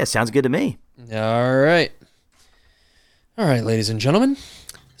that idea. Sounds good to me. All right, ladies and gentlemen.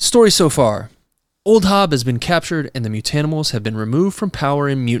 Story so far. Old Hob has been captured, and the Mutanimals have been removed from power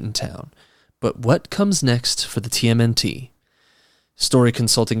in Mutant Town. But what comes next for the TMNT? Story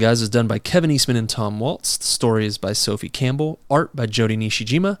consulting, guys, is done by Kevin Eastman and Tom Waltz. The story is by Sophie Campbell. Art by Jody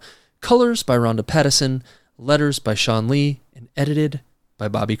Nishijima. Colors by Rhonda Pattison. Letters by Sean Lee, and edited by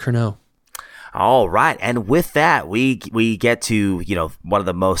Bobby Curnow. All right, and with that, we get to one of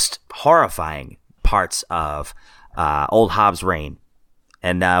the most horrifying parts of Old Hob's reign,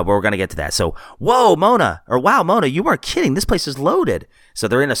 and we're gonna get to that. So, wow, Mona, you weren't kidding. This place is loaded. So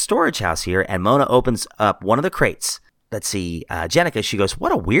they're in a storage house here, and Mona opens up one of the crates. Let's see, Jenica. She goes,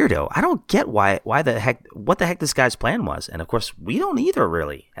 "What a weirdo! I don't get what the heck this guy's plan was." And of course, we don't either,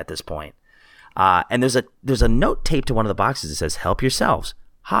 really, at this point. And there's a note taped to one of the boxes that says, "Help yourselves,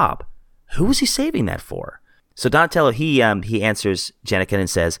 Hob." Who was he saving that for? So Donatello, he answers Jenica and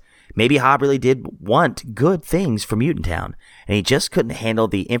says, maybe Hob really did want good things for Mutant Town, and he just couldn't handle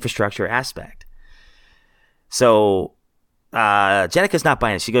the infrastructure aspect. So Jenica's not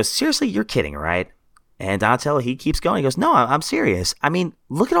buying it. She goes, seriously, you're kidding, right? And Donatello, he keeps going. He goes, no, I'm serious. I mean,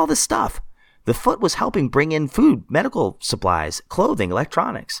 look at all this stuff. The Foot was helping bring in food, medical supplies, clothing,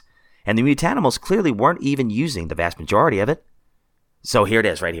 electronics. And the Mutanimals clearly weren't even using the vast majority of it. So here it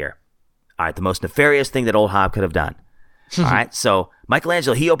is right here. All right, the most nefarious thing that old Hob could have done. All right, so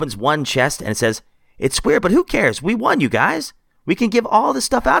Michelangelo, he opens one chest and it says, it's weird, but who cares? We won, you guys. We can give all this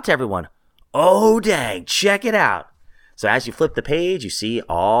stuff out to everyone. Oh, dang, check it out. So as you flip the page, you see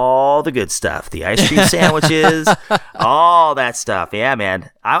all the good stuff, the ice cream sandwiches, all that stuff. Yeah, man.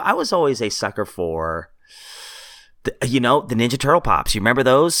 I was always a sucker for, the Ninja Turtle Pops. You remember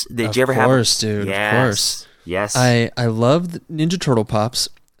those? Did you ever have? Of course, dude. Yes. Of course. Yes. I loved Ninja Turtle Pops.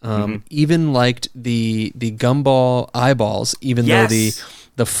 Even liked the Gumball eyeballs, even though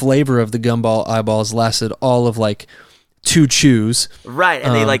the flavor of the Gumball eyeballs lasted all of like 2 chews. Right,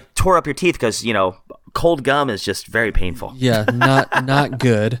 and they like tore up your teeth because cold gum is just very painful. Yeah, not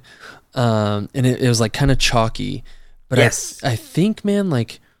good. And it was like kind of chalky. But yes. I think, man,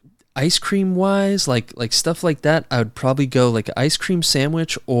 like ice cream wise, like stuff like that, I would probably go like an ice cream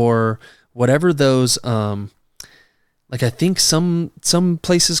sandwich or whatever those. Like I think some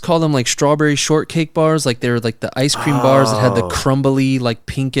places call them like strawberry shortcake bars. Like they're like the ice cream bars that had the crumbly like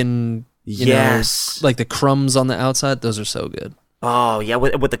pink and you know, like the crumbs on the outside. Those are so good. Oh yeah,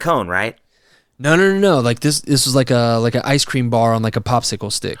 with the cone, right? No. Like this was like an ice cream bar on like a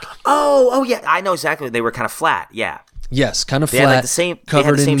popsicle stick. Oh yeah, I know exactly. They were kind of flat. Yeah. Yes, kind of They flat. had like the same. They had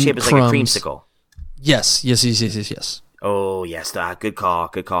covered the same in shape as crumbs. like a creamsicle. Yes. Oh yes, good call.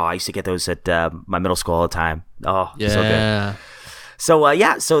 I used to get those at my middle school all the time. Oh, Yeah. so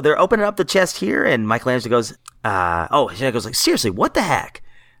good. So they're opening up the chest here, and Michelangelo goes, Jenna goes like, seriously, what the heck?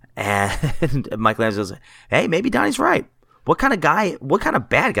 And Michelangelo goes, hey, maybe Donnie's right. What kind of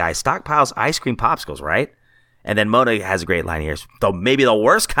bad guy stockpiles ice cream popsicles, right? And then Mona has a great line here. Though maybe the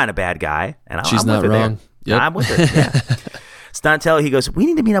worst kind of bad guy. And She's I'm not with her wrong. There. Yep. I'm with her. Yeah. Donatello, he goes, we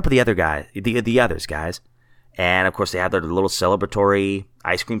need to meet up with the other guy, the others, guys. And of course, they have their little celebratory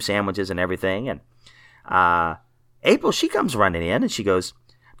ice cream sandwiches and everything. And April, she comes running in and she goes,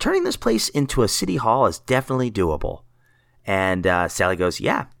 turning this place into a city hall is definitely doable. And Sally goes,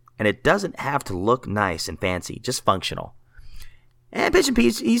 yeah. And it doesn't have to look nice and fancy, just functional. And Pigeon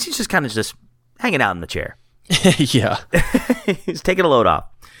Pete's, he's just kind of just hanging out in the chair. Yeah. He's taking a load off.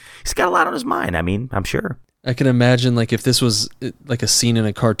 He's got a lot on his mind. I mean, I'm sure. I can imagine like if this was like a scene in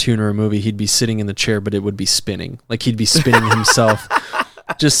a cartoon or a movie, he'd be sitting in the chair, but it would be spinning. Like he'd be spinning himself,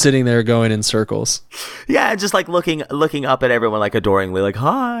 just sitting there going in circles. Yeah, just like looking up at everyone like adoringly, like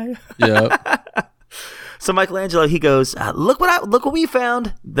hi. Yeah. So Michelangelo, he goes, look what we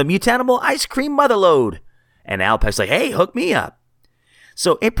found, the Mutanimal ice cream motherlode. And Alpec's like, hey, hook me up.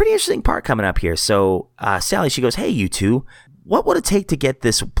 So a pretty interesting part coming up here. So Sally, she goes, hey, you two, what would it take to get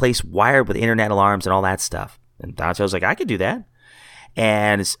this place wired with internet alarms and all that stuff? And Donatello's like, I could do that.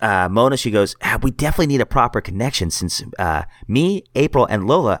 And Mona, she goes, we definitely need a proper connection since me, April, and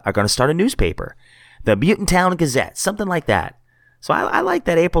Lola are going to start a newspaper, the Mutant Town Gazette, something like that. So I like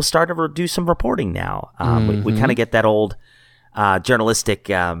that April's starting to do some reporting now. We kind of get that old journalistic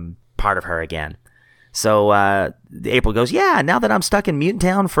part of her again. So April goes, yeah, now that I'm stuck in Mutant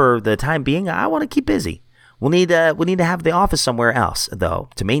Town for the time being, I want to keep busy. We need to have the office somewhere else, though,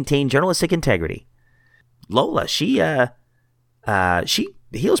 to maintain journalistic integrity. Lola, she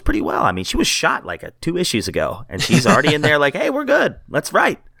heals pretty well. I mean, she was shot like 2 issues ago, and she's already in there like, hey, we're good. Let's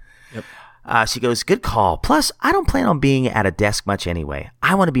write. Yep. She goes, good call. Plus, I don't plan on being at a desk much anyway.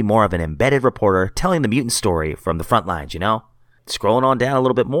 I want to be more of an embedded reporter telling the mutant story from the front lines, Scrolling on down a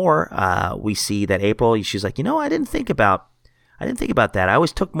little bit more, we see that April, she's like, I didn't think about that. I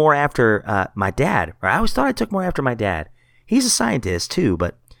always took more after my dad, or I always thought I took more after my dad. He's a scientist too,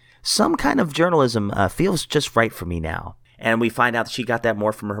 but some kind of journalism feels just right for me now. And we find out that she got that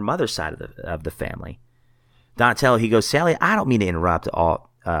more from her mother's side of the family. Donatello, he goes, Sally, I don't mean to interrupt all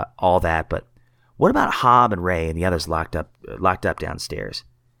that, but what about Hob and Ray and the others locked up downstairs?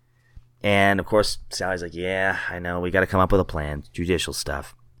 And of course, Sally's like, yeah, I know, we got to come up with a plan, judicial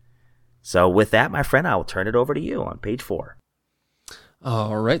stuff. So with that, my friend, I will turn it over to you on page 4.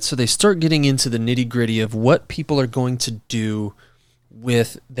 All right, so they start getting into the nitty-gritty of what people are going to do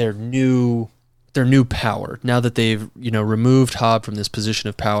with their new power. Now that they've, removed Hob from this position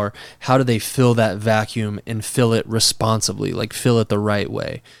of power, how do they fill that vacuum and fill it responsibly, like fill it the right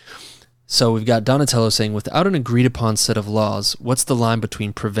way? So we've got Donatello saying, without an agreed upon set of laws, what's the line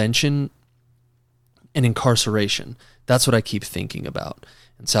between prevention and incarceration? That's what I keep thinking about.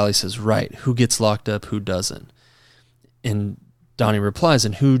 And Sally says, right, who gets locked up, who doesn't? And Donnie replies,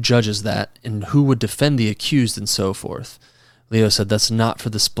 and who judges that, and who would defend the accused, and so forth. Leo said, that's not for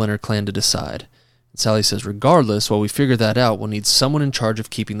the Splinter Clan to decide. And Sally says, regardless, while we figure that out, we'll need someone in charge of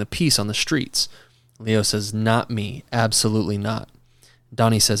keeping the peace on the streets. Leo says, not me, absolutely not.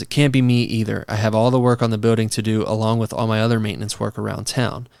 Donnie says, it can't be me either. I have all the work on the building to do, along with all my other maintenance work around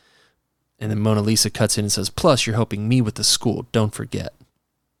town. And then Mona Lisa cuts in and says, plus you're helping me with the school, don't forget.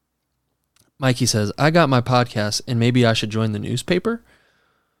 Mikey says, I got my podcast, and maybe I should join the newspaper?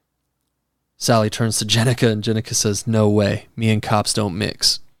 Sally turns to Jenica, and Jenica says, "No way. Me and cops don't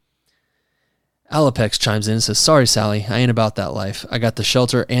mix." Alapex chimes in and says, "Sorry, Sally. I ain't about that life. I got the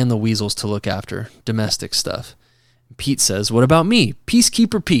shelter and the weasels to look after. Domestic stuff." Pete says, "What about me?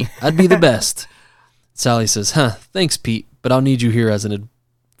 Peacekeeper Pete. I'd be the best." Sally says, "Thanks, Pete, but I'll need you here as an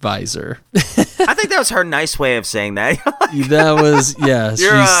advisor." I think that was her nice way of saying that. That was, yeah.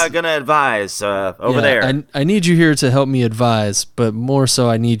 You're going to advise over there. I need you here to help me advise, but more so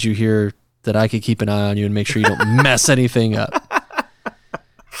I need you here that I could keep an eye on you and make sure you don't mess anything up.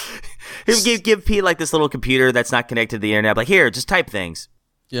 Give Pete like this little computer that's not connected to the internet. Like, here, just type things.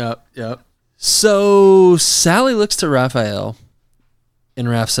 Yep. So Sally looks to Raphael, and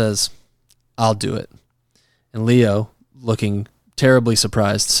Raph says, "I'll do it." And Leo, looking terribly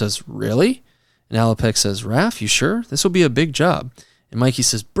surprised, says, "Really?" And Alapex says, "Raph, you sure? This will be a big job." And Mikey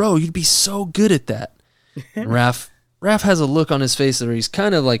says, "Bro, you'd be so good at that." And Raph has a look on his face where he's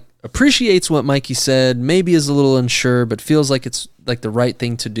kind of like appreciates what Mikey said, maybe is a little unsure, but feels like it's like the right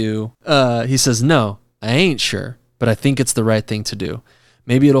thing to do. He says, "No, I ain't sure, but I think it's the right thing to do.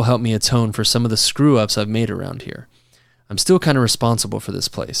 Maybe it'll help me atone for some of the screw-ups I've made around here. I'm still kind of responsible for this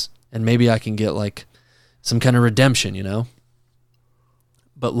place, and maybe I can get like some kind of redemption, you know?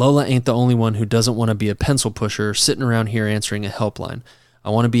 But Lola ain't the only one who doesn't want to be a pencil pusher sitting around here answering a helpline.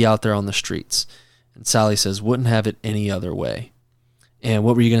 I want to be out there on the streets." And Sally says, "Wouldn't have it any other way." And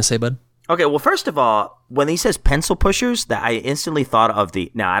what were you going to say, bud? Okay, well, first of all, when he says pencil pushers, that I instantly thought of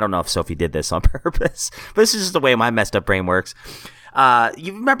now, I don't know if Sophie did this on purpose, but this is just the way my messed up brain works.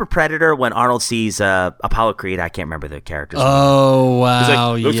 You remember Predator when Arnold sees Apollo Creed? I can't remember the character's name. Oh, wow. He's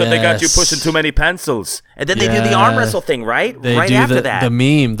like, "Looks like they got you pushing too many pencils." And then they do the arm wrestle thing, right? They right do after the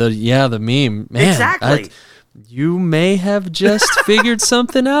meme. The meme. Man, exactly. You may have just figured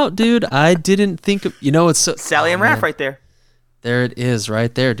something out, dude. I didn't think of, it's so, Sally and Raph right there. There it is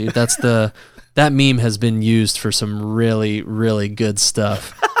right there, dude. That meme has been used for some really, really good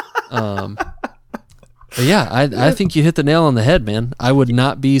stuff. But yeah, I think you hit the nail on the head, man. I would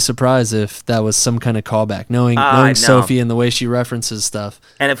not be surprised if that was some kind of callback, knowing Sophie and the way she references stuff.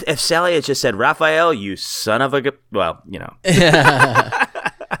 And if Sally had just said, "Raphael, you son of a," well, Yeah.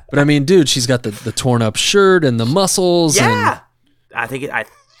 But I mean, dude, she's got the torn up shirt and the muscles. Yeah. I think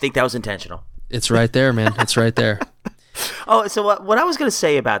that was intentional. It's right there, man. It's right there. Oh, so what I was going to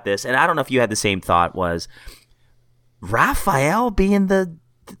say about this, and I don't know if you had the same thought, was Raphael being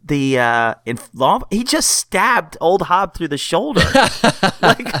he just stabbed old Hob through the shoulder.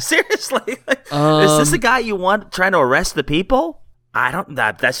 Like, seriously, is this the guy you want trying to arrest the people?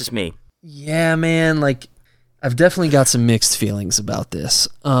 That's just me. Yeah, man. Like, I've definitely got some mixed feelings about this.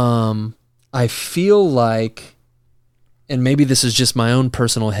 I feel like, and maybe this is just my own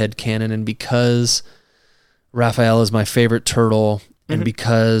personal headcanon, and because Raphael is my favorite turtle, and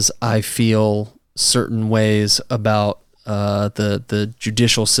because I feel certain ways about the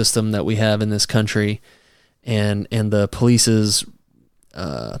judicial system that we have in this country, and the police's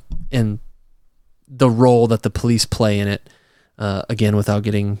and the role that the police play in it. Again, without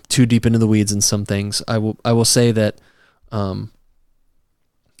getting too deep into the weeds in some things, I will say that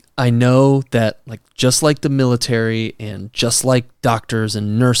I know that, like, just like the military and just like doctors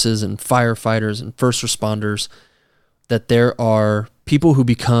and nurses and firefighters and first responders, that there are people who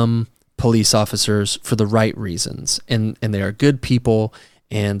become police officers for the right reasons, and they are good people,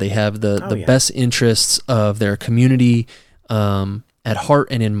 and they have the best interests of their community at heart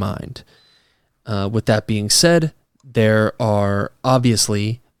and in mind. With that being said, there are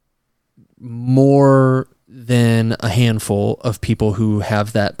obviously more than a handful of people who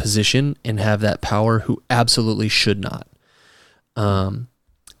have that position and have that power who absolutely should not.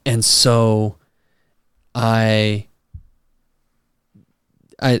 And so I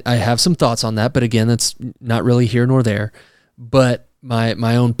have some thoughts on that, but again, that's not really here nor there. But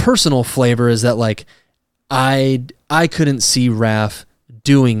my own personal flavor is that, like, I couldn't see Raph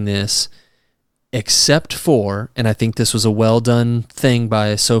doing this except for, and I think this was a well done thing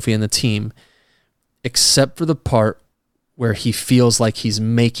by Sophie and the team, except for the part where he feels like he's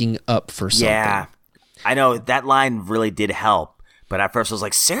making up for something. Yeah, I know that line really did help, but at first I was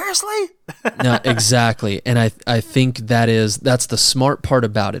like, seriously? No, exactly. And I think that's the smart part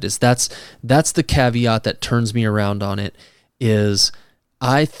about it, is that's the caveat that turns me around on it, is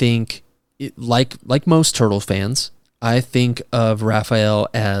I think, like most Turtle fans, I think of Raphael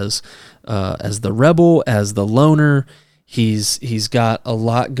as the rebel, as the loner. He's got a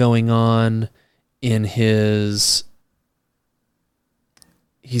lot going on in his.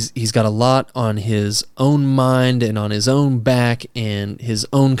 He's got a lot on his own mind and on his own back and his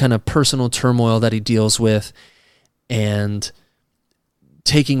own kind of personal turmoil that he deals with, and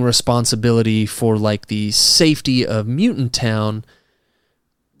taking responsibility for like the safety of Mutant Town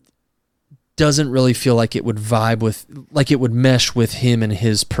doesn't really feel like it would vibe with, like it would mesh with him and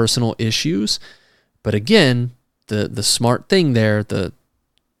his personal issues. But again, the smart thing there, the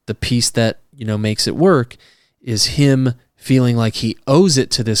piece that, you know, makes it work is him feeling like he owes it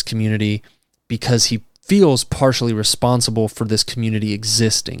to this community because he feels partially responsible for this community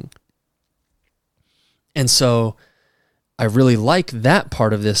existing. And so I really like that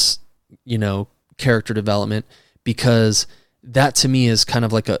part of this, you know, character development, because that to me is kind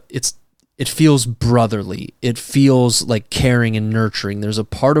of like it feels brotherly. It feels like caring and nurturing. There's a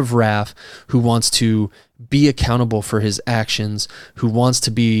part of Raph who wants to be accountable for his actions, who wants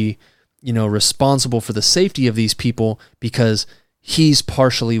to be, you know, responsible for the safety of these people, because he's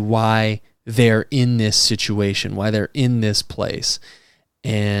partially why they're in this situation, why they're in this place.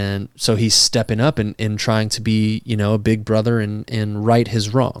 And so he's stepping up and trying to be, you know, a big brother and right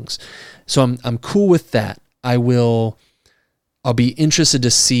his wrongs. So I'm cool with that. I'll be interested to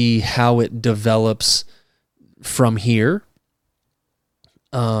see how it develops from here.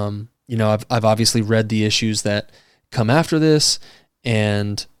 You know, I've obviously read the issues that come after this,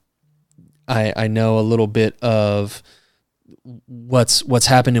 and I know a little bit of what's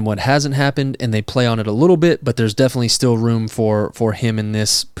happened and what hasn't happened, and they play on it a little bit, but there's definitely still room for him in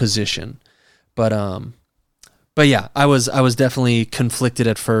this position. But yeah, I was definitely conflicted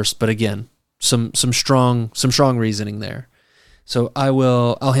at first, but again, some strong reasoning there. So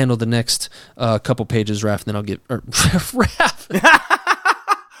I'll handle the next couple pages, Raph, and then I'll get Raph.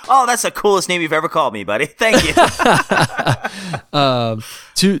 Oh, that's the coolest name you've ever called me, buddy. Thank you.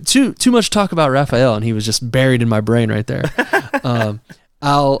 Too much talk about Raphael, and he was just buried in my brain right there.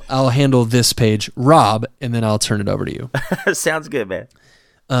 I'll handle this page, Rob, and then I'll turn it over to you. Sounds good,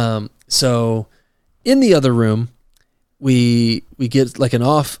 man. So in the other room, we get like an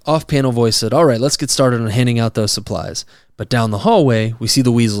off-panel voice said, all right, let's get started on handing out those supplies. But down the hallway, we see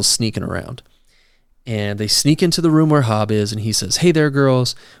the weasels sneaking around. And they sneak into the room where Hob is, and he says, hey there,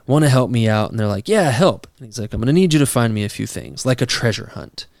 girls, want to help me out? And they're like, yeah, help. And he's like, I'm going to need you to find me a few things, like a treasure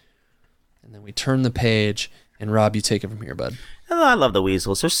hunt. And then we turn the page, and Rob, you take it from here, bud. Oh, I love the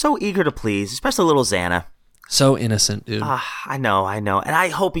weasels. They're so eager to please, especially little Xana. So innocent, dude. I know. And I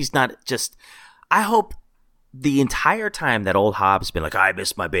hope he's not just... I hope the entire time that old Hob's been like, I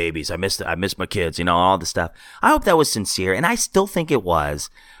miss my babies, I miss my kids, you know, all this stuff. I hope that was sincere, and I still think it was.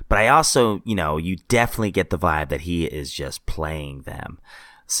 But I also, you know, you definitely get the vibe that he is just playing them.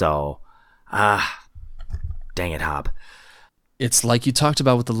 So, dang it, Hob. It's like you talked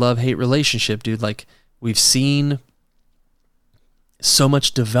about with the love-hate relationship, dude. Like, we've seen so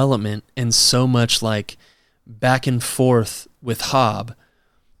much development and so much, like, back and forth with Hob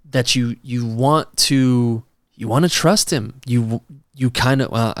that you want to trust him. You kind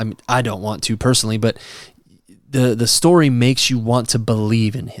of, well, I mean, I don't want to personally, but the story makes you want to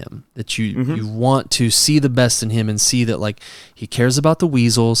believe in him, that you want to see the best in him and see that, like, he cares about the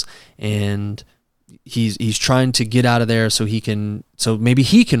weasels and he's trying to get out of there so maybe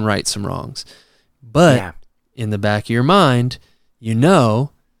he can right some wrongs. But in the back of your mind, you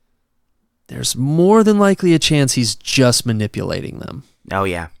know, there's more than likely a chance he's just manipulating them. Oh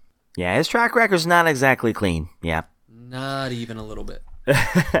yeah. Yeah, his track record's not exactly clean. Yeah. Not even a little bit.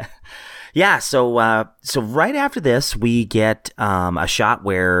 Yeah, so right after this, we get a shot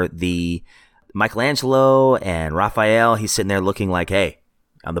where the Michelangelo and Raphael, he's sitting there looking like, hey,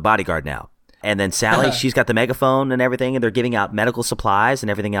 I'm the bodyguard now. And then Sally, she's got the megaphone and everything, and they're giving out medical supplies and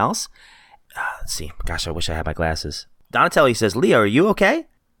everything else. Let's see. Gosh, I wish I had my glasses. Donatello, he says, Leo, are you okay?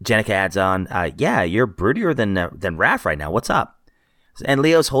 Jennica adds on, yeah, you're broodier than Raph right now. What's up? And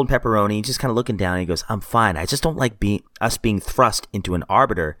Leo's holding Pepperoni, just kind of looking down, and he goes, I'm fine. I just don't like us being thrust into an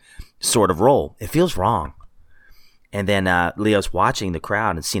arbiter sort of role. It feels wrong. And then Leo's watching the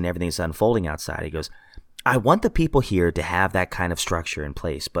crowd and seeing everything that's unfolding outside. He goes, I want the people here to have that kind of structure in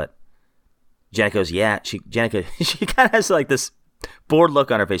place. But Jennica goes, yeah. Jennica, she kind of has like this bored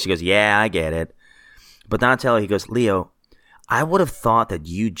look on her face. She goes, yeah, I get it. But Donatello, he goes, Leo, I would have thought that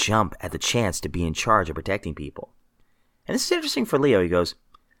you'd jump at the chance to be in charge of protecting people. And this is interesting for Leo. He goes,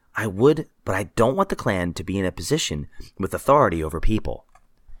 I would, but I don't want the clan to be in a position with authority over people.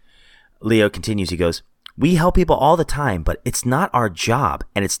 Leo continues. He goes, we help people all the time, but it's not our job,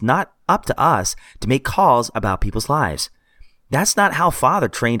 and it's not up to us to make calls about people's lives. That's not how Father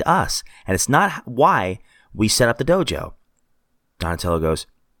trained us, and it's not why we set up the dojo. Donatello goes,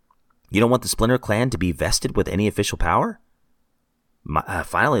 you don't want the Splinter clan to be vested with any official power?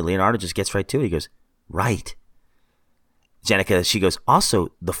 Finally, Leonardo just gets right to it. He goes, right. Jennica, she goes,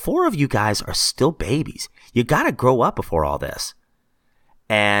 also, the four of you guys are still babies. You gotta grow up before all this.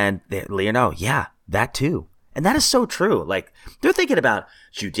 And Leonardo, yeah, that too. And that is so true. Like, they're thinking about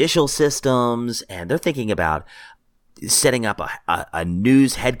judicial systems, and they're thinking about setting up a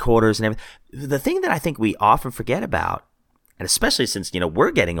news headquarters and everything. The thing that I think we often forget about, and especially since,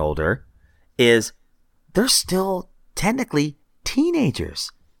 we're getting older, is they're still technically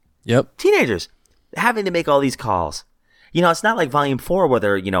teenagers. Yep. Teenagers having to make all these calls. It's not like Volume 4 where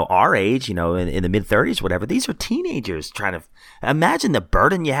they're, our age, in the mid-30s, whatever. These are teenagers trying to imagine the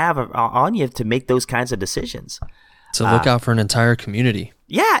burden you have on you to make those kinds of decisions. To look out for an entire community.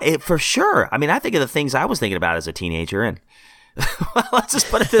 Yeah, for sure. I mean, I think of the things I was thinking about as a teenager, and well, let's just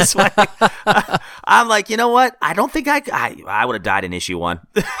put it this way. I'm like, you know what? I don't think I would have died in issue 1.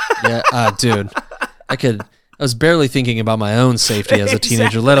 Yeah, dude. I was barely thinking about my own safety as a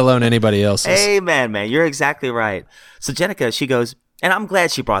teenager, let alone anybody else's. Amen, man. You're exactly right. So Jenica, she goes, and I'm glad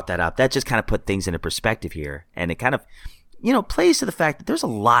she brought that up. That just kind of put things into perspective here. And it kind of, plays to the fact that there's a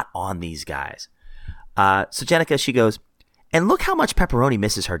lot on these guys. So Jenica, she goes, and look how much Pepperoni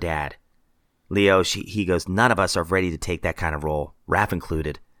misses her dad. Leo, he goes, none of us are ready to take that kind of role, Raph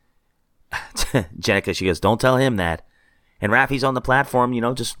included. Jenica, she goes, don't tell him that. And Raph, he's on the platform,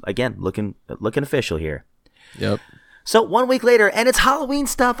 just, again, looking official here. Yep. So 1 week later, and it's Halloween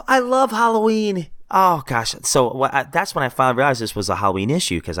stuff. I love Halloween. Oh, gosh. So that's when I finally realized this was a Halloween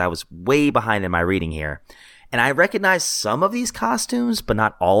issue, because I was way behind in my reading here. And I recognized some of these costumes, but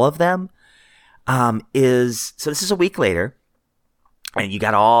not all of them. So this is a week later, and you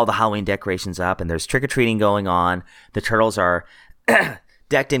got all the Halloween decorations up, and there's trick-or-treating going on. The turtles are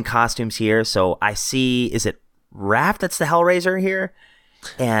decked in costumes here. So I see, is it Raph that's the Hellraiser here?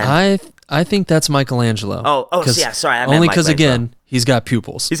 And I think that's Michelangelo. Oh, yeah, sorry. I meant only because, Michelangelo. again, he's got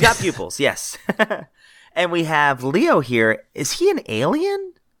pupils. He's got pupils, yes. And we have Leo here. Is he an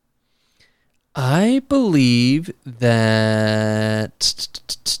alien? I believe that...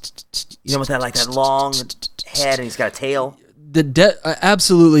 with that long head, and he's got a tail?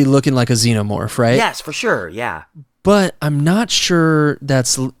 Absolutely looking like a xenomorph, right? Yes, for sure, yeah. But I'm not sure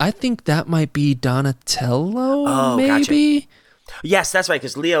I think that might be Donatello, maybe? Gotcha. Yes, that's right,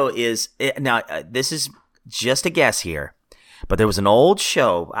 because Leo is... Now, this is just a guess here, but there was an old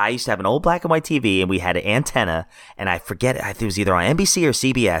show. I used to have an old black and white TV, and we had an antenna, and I forget, I think it was either on NBC or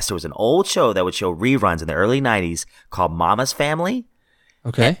CBS. There was an old show that would show reruns in the early 90s called Mama's Family.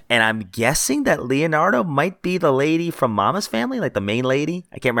 Okay. And I'm guessing that Leonardo might be the lady from Mama's Family, like the main lady.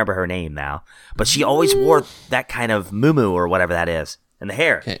 I can't remember her name now, but she always wore that kind of muumuu or whatever that is, and the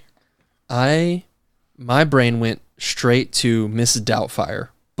hair. Okay. My brain went straight to Miss Doubtfire,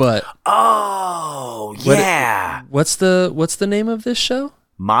 but yeah. What's the name of this show?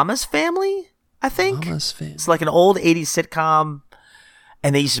 Mama's Family, I think. Mama's Family. It's like an old 80s sitcom,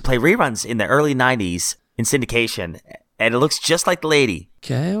 and they used to play reruns in the early 90s in syndication, and it looks just like the lady.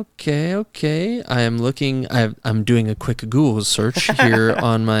 Okay. I'm doing a quick Google search here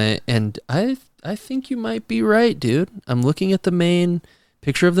on my, and I think you might be right, dude. I'm looking at the main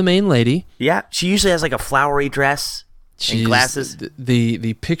picture of the main lady. Yeah, she usually has like a flowery dress and glasses.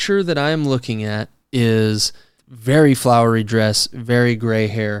 The picture that I'm looking at is very flowery dress, very gray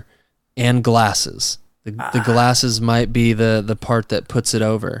hair, and glasses. The glasses might be the part that puts it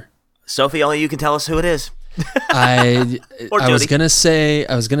over. Sophie, only you can tell us who it is. I was gonna say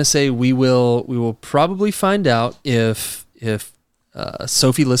we will probably find out if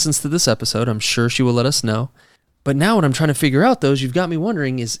Sophie listens to this episode. I'm sure she will let us know. But now what I'm trying to figure out, though, is you've got me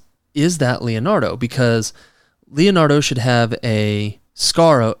wondering, is that Leonardo? Because Leonardo should have a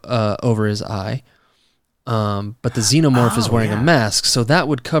scar over his eye, but the xenomorph is wearing a mask, so that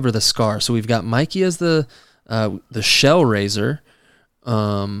would cover the scar. So we've got Mikey as the shell raiser.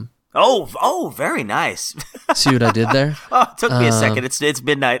 Oh, very nice. See what I did there? Oh, it took me a second. It's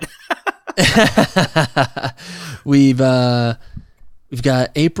midnight. We've got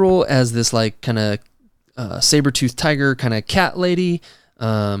April as this like kind of saber-toothed tiger kind of cat lady,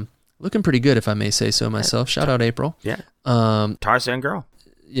 looking pretty good if I may say so myself. Shout out April. Yeah. Tarzan girl.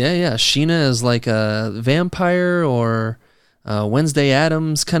 Yeah. Sheena is like a vampire or Wednesday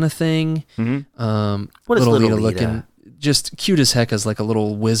Addams kind of thing. Mm-hmm. What is Little Lita looking? Just cute as heck as like a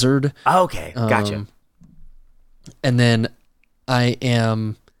little wizard. Okay, gotcha. And then I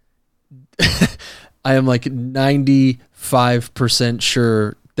am like 95%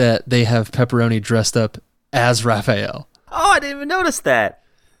 sure that they have Pepperoni dressed up as Raphael. Oh, I didn't even notice that.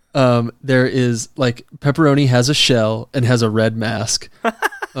 There is like Pepperoni has a shell and has a red mask.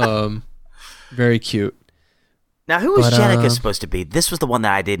 Very cute. Now, who was Jenica supposed to be? This was the one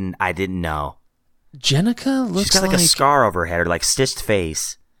that I didn't know. Jenica looks She's got like a scar over her head or like stitched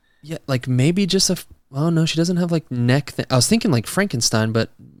face. Yeah, like maybe just Oh no, she doesn't have like neck. I was thinking like Frankenstein,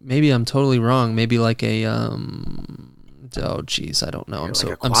 but maybe I'm totally wrong. Maybe like a oh geez, I don't know. I'm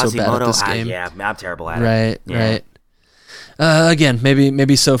so bad at this game. Yeah, I'm terrible at it. Right, Yeah. right. Again,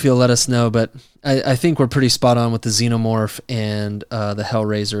 maybe Sophie will let us know, but I think we're pretty spot on with the Xenomorph and the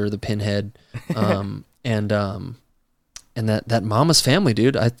Hellraiser, the Pinhead, and that Mama's Family,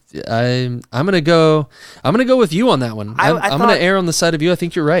 dude. I'm gonna go with you on that one. I'm gonna err on the side of you. I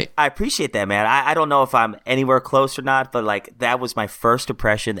think you're right. I appreciate that, man. I don't know if I'm anywhere close or not, but like that was my first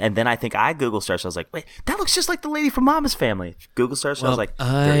impression, and then I think I Google searched. I was like, wait, that looks just like the lady from Mama's Family. Google searched. I was like,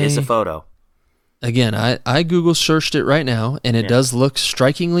 there is a photo. Again, I Google searched it right now, and it does look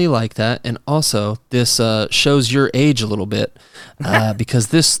strikingly like that. And also, this shows your age a little bit because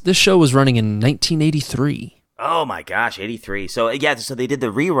this show was running in 1983. Oh my gosh, 83. So yeah, so they did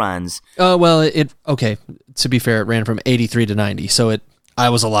the reruns. Well, okay. To be fair, it ran from 83 to 90, so I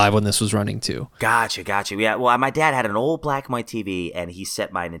was alive when this was running too. Gotcha. Yeah, well, my dad had an old black and white TV, and he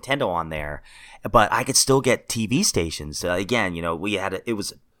set my Nintendo on there, but I could still get TV stations. Again, we had it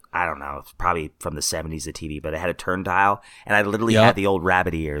was. I don't know, probably from the 70s, the TV, but it had a turn dial, and I literally had the old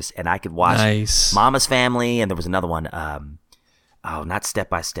rabbit ears, and I could watch Mama's Family, and there was another one, not Step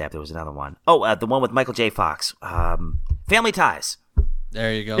by Step, there was another one. Oh, the one with Michael J. Fox, Family Ties.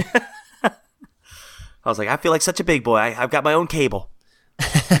 There you go. I was like, I feel like such a big boy. I've got my own cable.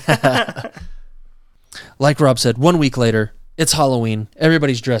 Like Rob said, 1 week later, it's Halloween,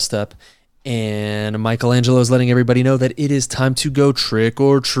 everybody's dressed up, and Michelangelo is letting everybody know that it is time to go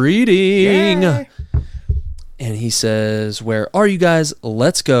trick-or-treating. Yay. And he says, where are you guys?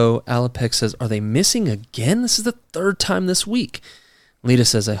 Let's go. Alapec says, are they missing again? This is the third time this week. Lita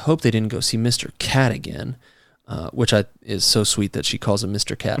says, I hope they didn't go see Mr. Cat again, which is so sweet that she calls him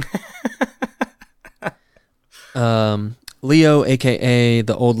Mr. Cat. Leo, a.k.a.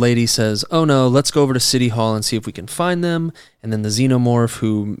 the old lady, says, oh no, let's go over to City Hall and see if we can find them. And then the Xenomorph,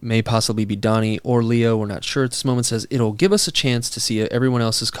 who may possibly be Donnie or Leo, we're not sure at this moment, says, it'll give us a chance to see everyone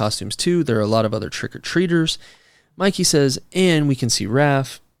else's costumes too. There are a lot of other trick-or-treaters. Mikey says, and we can see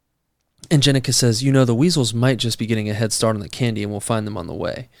Raph. And Jenica says, the weasels might just be getting a head start on the candy and we'll find them on the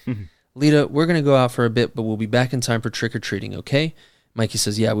way. Mm-hmm. Lita, we're going to go out for a bit, but we'll be back in time for trick-or-treating, okay? Mikey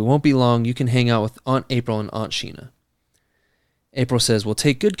says, yeah, we won't be long. You can hang out with Aunt April and Aunt Sheena. April says, we'll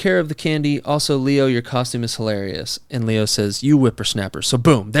take good care of the candy. Also, Leo, your costume is hilarious. And Leo says, you whippersnapper. So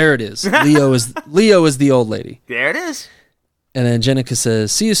boom, there it is. Leo is the old lady. There it is. And then Jenica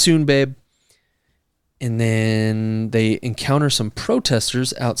says, see you soon, babe. And then they encounter some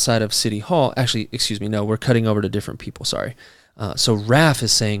protesters outside of City Hall. Actually, excuse me, no, we're cutting over to different people, sorry. So Raph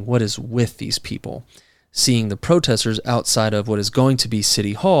is saying, what is with these people? Seeing the protesters outside of what is going to be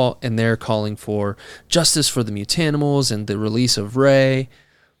City Hall, and they're calling for justice for the mutanimals and the release of Ray.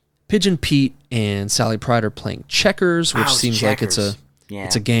 Pigeon Pete and Sally Pride are playing checkers, which seems like it's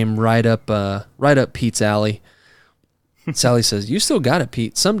a game right up Pete's alley. Sally says, "You still got it,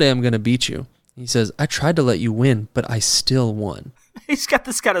 Pete. Someday I'm going to beat you." He says, "I tried to let you win, but I still won." He's got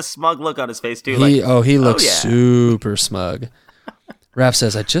this kind of smug look on his face too. He looks super smug. Raph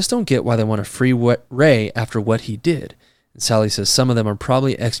says, "I just don't get why they want to free Ray after what he did." And Sally says, "Some of them are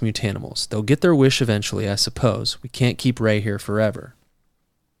probably ex-mutanimals. They'll get their wish eventually, I suppose. We can't keep Ray here forever.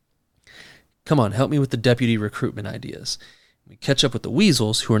 Come on, help me with the deputy recruitment ideas." We catch up with the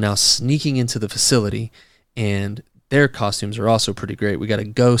Weasels, who are now sneaking into the facility, and their costumes are also pretty great. We got a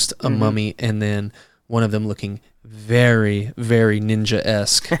ghost, a mummy, and then one of them looking very, very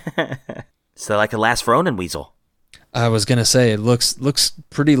ninja-esque. So like a Last Ronin Weasel. I was going to say, it looks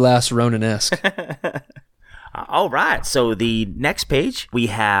pretty Last Ronin-esque. All right. So the next page, we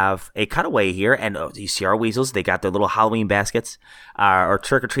have a cutaway here, and you see our Weasels. They got their little Halloween baskets or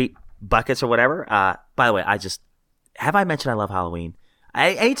trick-or-treat buckets or whatever. By the way, have I mentioned I love Halloween?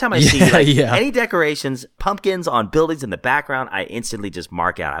 Anytime I see any decorations, pumpkins on buildings in the background, I instantly just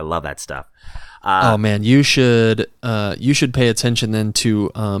mark out. I love that stuff. Oh man, you should pay attention then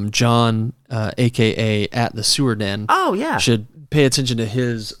to John, aka at the Sewer Den. Oh yeah, should pay attention to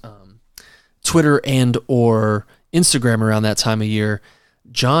his Twitter and or Instagram around that time of year.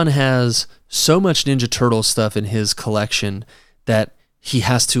 John has so much Ninja Turtle stuff in his collection that he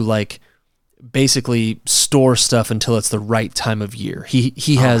has to basically store stuff until it's the right time of year.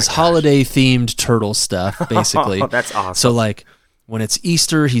 He has holiday themed turtle stuff basically. Oh, that's awesome. So when it's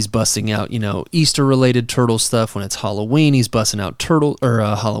Easter, he's busting out, Easter related turtle stuff. When it's Halloween, he's busting out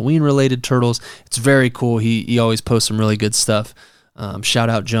Halloween related turtles. It's very cool. He always posts some really good stuff. Shout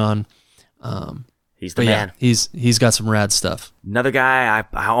out John. He's the man. Yeah, he's got some rad stuff. Another guy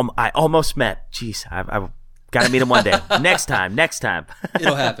I almost met. Jeez, I Got to meet him one day. Next time.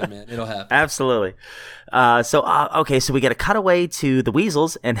 It'll happen, man. It'll happen. Absolutely. Okay, so we get a cutaway to the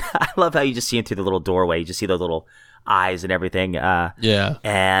weasels, and I love how you just see him through the little doorway. You just see those little eyes and everything. Yeah.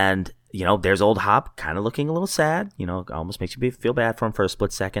 And, there's old Hob kind of looking a little sad. Almost makes you feel bad for him for a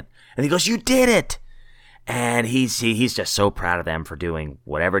split second. And he goes, "You did it!" And he's just so proud of them for doing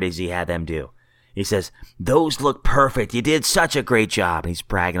whatever it is he had them do. He says, "Those look perfect. You did such a great job." And he's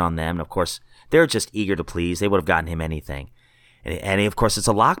bragging on them. And, of course, they're just eager to please. They would have gotten him anything. And of course, it's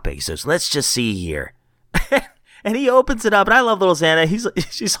a lockpick. He says, "Let's just see here." And he opens it up. And I love little Santa.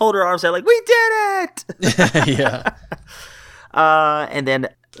 She's holding her arms out like, "We did it!" Yeah. And then,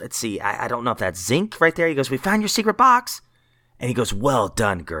 let's see. I don't know if that's Zinc right there. He goes, "We found your secret box." And he goes, "Well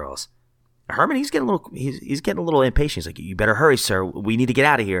done, girls." Herman, he's getting a little impatient. He's like, "You better hurry, sir. We need to get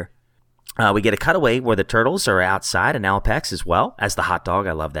out of here." We get a cutaway where the turtles are outside and Alpex as well as the hot dog.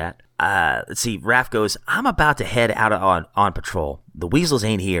 I love that. Let's see. Raph goes, "I'm about to head out on patrol. The weasels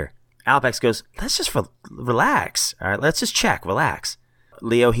ain't here." Alpex goes, "Let's just relax. All right, let's just check. Relax."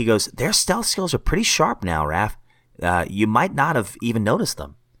 Leo, he goes, "Their stealth skills are pretty sharp now, Raph. You might not have even noticed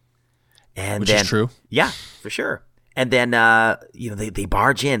them." And Which then, is true. Yeah, for sure. And then, they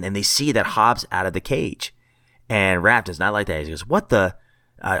barge in and they see that Hobbs out of the cage. And Raph does not like that. He goes, "What the?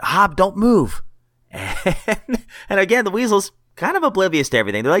 Hob, don't move." And again, the weasels kind of oblivious to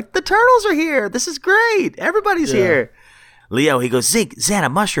everything. They're like, "The turtles are here. This is great. Everybody's here." Leo, he goes, "Zink,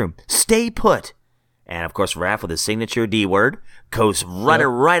 Xana, Mushroom, stay put." And of course, Raph with his signature D word goes running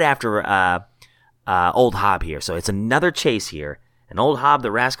right after old Hob here. So it's another chase here. And old Hob,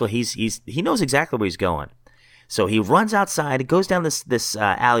 the rascal, he knows exactly where he's going. So he runs outside, goes down this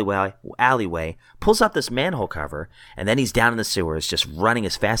alleyway, pulls up this manhole cover, and then he's down in the sewers, just running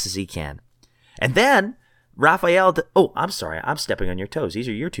as fast as he can. And then Raphael, I'm sorry, I'm stepping on your toes. These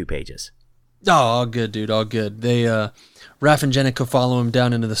are your 2 pages. Oh, all good, dude, all good. They, Raph and Jenica follow him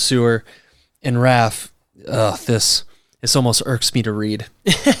down into the sewer, and Raph, this almost irks me to read.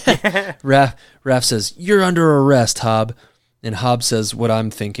 Raph says, "You're under arrest, Hob." And Hob says what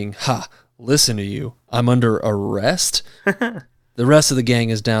I'm thinking, "Ha, listen to you. I'm under arrest?" The rest of the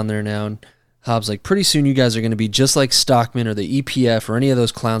gang is down there now, and Hobbs like, "Pretty soon you guys are going to be just like Stockman or the EPF or any of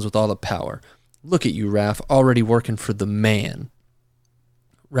those clowns with all the power. Look at you, Raph, already working for the man."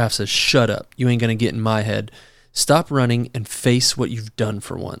 Raph says, "Shut up. You ain't going to get in my head. Stop running and face what you've done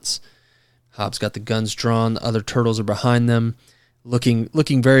for once." Hobbs got the guns drawn. The other turtles are behind them,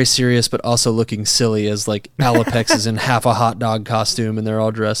 looking very serious, but also looking silly as like Alapex is in half a hot dog costume and they're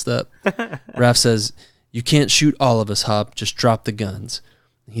all dressed up. Raph says, "You can't shoot all of us, Hob. Just drop the guns."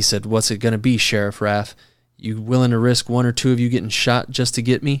 He said, "What's it going to be, Sheriff Raph? You willing to risk 1 or 2 of you getting shot just to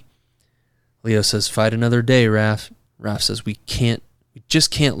get me?" Leo says, "Fight another day, Raph." Raph says, We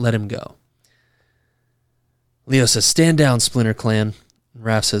just can't let him go." Leo says, "Stand down, Splinter Clan."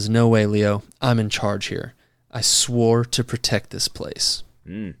 Raph says, "No way, Leo. I'm in charge here. I swore to protect this place."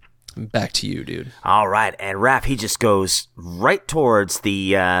 Back to you, dude. All right. And Raph, he just goes right towards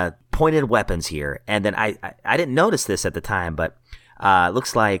the pointed weapons here. And then I didn't notice this at the time, but it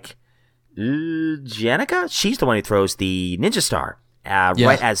looks like Jenica? She's the one who throws the Ninja Star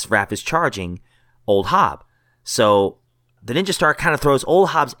right as Raph is charging old Hob. So the Ninja Star kind of throws old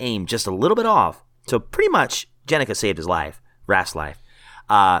Hob's aim just a little bit off. So pretty much Jenica saved his life, Raph's life.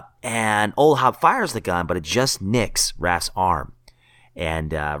 And old Hob fires the gun, but it just nicks Raph's arm.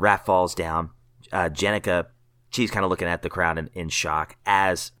 And Raph falls down. Jenica, she's kind of looking at the crowd in shock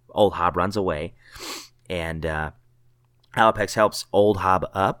as old Hob runs away. And Alapex helps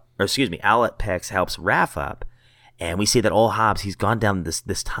Alapex helps Raph up. And we see that old Hobbs, he's gone down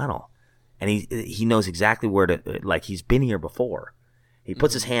this tunnel. And he knows exactly where to, like he's been here before. He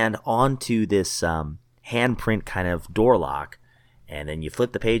puts his hand onto this handprint kind of door lock. And then you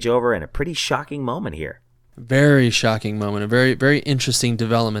flip the page over, and a pretty shocking moment here. Very shocking moment. A very, very interesting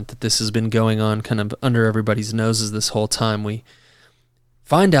development that this has been going on kind of under everybody's noses this whole time. We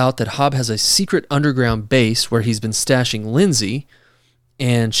find out that Hob has a secret underground base where he's been stashing Lindsay,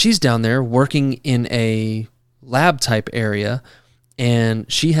 and she's down there working in a lab-type area, and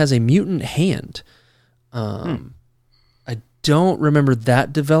she has a mutant hand. I don't remember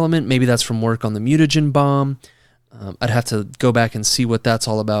that development. Maybe that's from work on the mutagen bomb. I'd have to go back and see what that's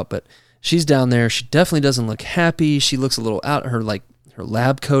all about, but she's down there. She definitely doesn't look happy. She looks a little out. Her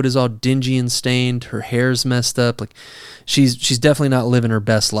lab coat is all dingy and stained. Her hair's messed up. Like she's definitely not living her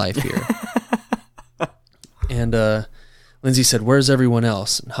best life here. And Lindsay said, "Where's everyone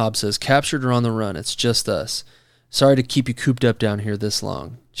else?" And Hob says, "Captured or on the run. It's just us. Sorry to keep you cooped up down here this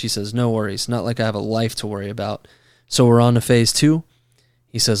long." She says, "No worries. Not like I have a life to worry about. So we're on to phase 2.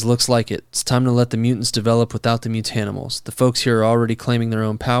 He says, looks like it. It's time to let the mutants develop without the mutanimals. The folks here are already claiming their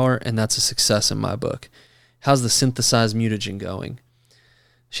own power, and that's a success in my book. How's the synthesized mutagen going?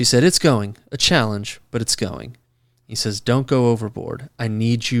 She said, it's going. A challenge, but it's going. He says, don't go overboard. I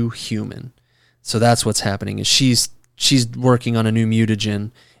need you human. So that's what's happening is she's working on a new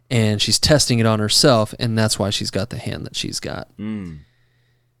mutagen, and she's testing it on herself, and that's why she's got the hand that she's got.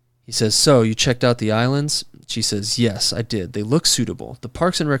 He says, so you checked out the islands? She says, yes, I did. They look suitable. The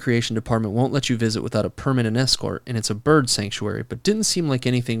Parks and Recreation Department won't let you visit without a permit and escort, and it's a bird sanctuary, but didn't seem like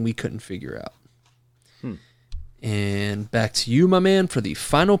anything we couldn't figure out. And back to you, my man, for the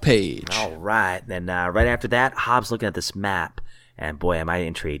final page. All right. Then right after that, Hobbs looking at this map, and boy, am I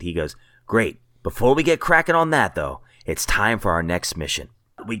intrigued. He goes, great. Before we get cracking on that, though, it's time for our next mission.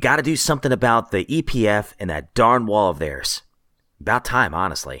 We got to do something about the EPF and that darn wall of theirs. About time,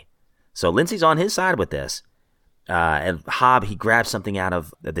 honestly. So Lindsay's on his side with this. And Hobb, he grabs something out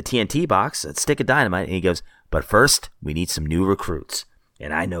of the TNT box, a stick of dynamite, and he goes, but first, we need some new recruits.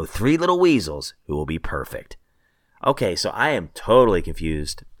 And I know 3 little weasels who will be perfect. Okay, so I am totally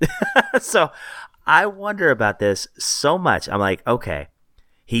confused. So I wonder about this so much. I'm like, okay,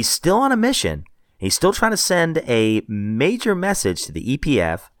 he's still on a mission. He's still trying to send a major message to the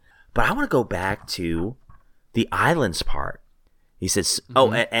EPF, but I want to go back to the islands part. He says,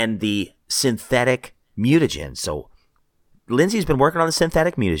 and the synthetic mutagen. So Lindsay's been working on the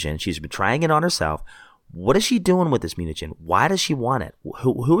synthetic mutagen. She's been trying it on herself. What is she doing with this mutagen? Why does she want it?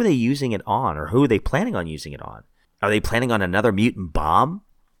 Who are they using it on, or who are they planning on using it on? Are they planning on another mutant bomb?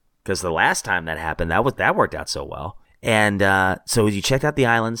 Because the last time that happened, that worked out so well. And so you checked out the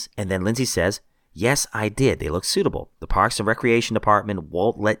islands, and then Lindsay says, yes, I did. They look suitable. The Parks and Recreation Department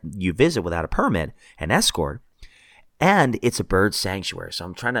won't let you visit without a permit and escort. And it's a bird sanctuary. So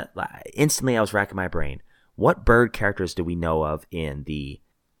I'm trying to, instantly I was racking my brain. What bird characters do we know of in the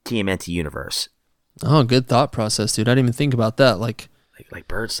TMNT universe? Oh, good thought process, dude. I didn't even think about that. Like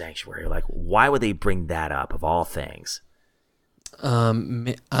bird sanctuary. Like, why would they bring that up of all things?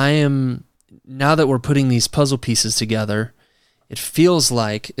 I am, now that we're putting these puzzle pieces together, it feels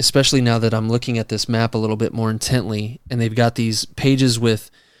like, especially now that I'm looking at this map a little bit more intently, and they've got these pages with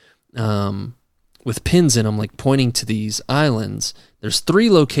pins in them, like pointing to these islands. There's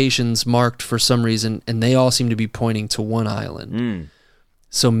 3 locations marked for some reason, and they all seem to be pointing to one island.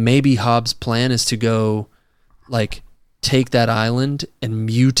 So maybe Hobbs' plan is to go, like, take that island and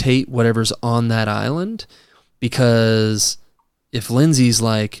mutate whatever's on that island, because if Lindsay's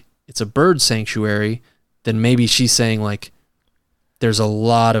like, it's a bird sanctuary, then maybe she's saying, like, there's a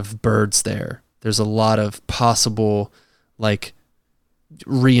lot of birds there. There's a lot of possible, like,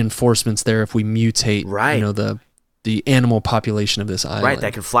 reinforcements there if we mutate, right, you know, the animal population of this island. Right,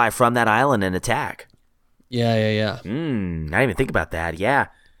 that can fly from that island and attack. Yeah. I didn't even think about that. Yeah.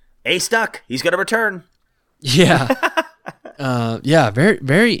 A-Stuck, he's going to return. Yeah. Yeah, very,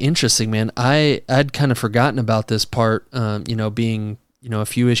 very interesting, man. I'd kind of forgotten about this part, being, a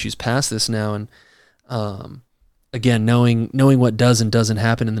few issues past this now. And again, knowing what does and doesn't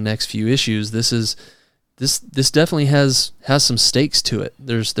happen in the next few issues, this definitely has some stakes to it.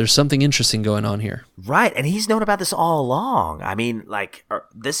 There's something interesting going on here. Right, and he's known about this all along. I mean, like,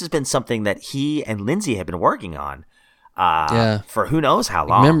 this has been something that he and Lindsay have been working on for who knows how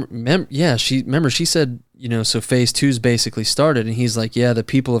long. She said, so phase 2's basically started, and he's like, yeah, the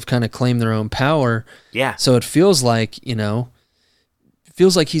people have kind of claimed their own power. Yeah. So it feels like,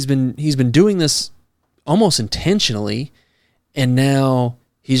 he's been doing this almost intentionally, and now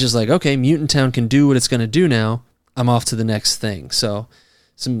he's just like, okay, Mutant Town can do what it's going to do now. I'm off to the next thing. So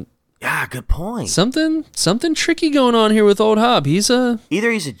good point. Something tricky going on here with old Hobb.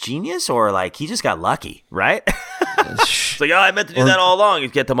 Either he's a genius or like he just got lucky, right? It's like, I meant to do that all along. You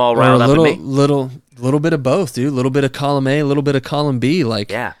get them all riled up in me. Little bit of both, dude. A little bit of column A, a little bit of column B.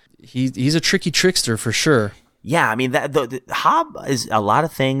 Like, yeah, he's a tricky trickster for sure. Yeah, I mean, the Hobb is a lot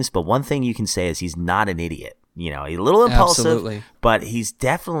of things, but one thing you can say is he's not an idiot. He's a little impulsive, absolutely, but he's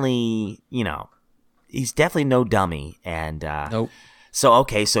definitely, he's definitely no dummy. And nope.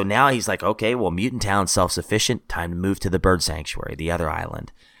 So now he's like, okay, well, Mutant Town's self-sufficient. Time to move to the bird sanctuary, the other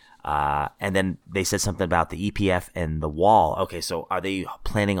island. And then they said something about the EPF and the wall. Okay, so are they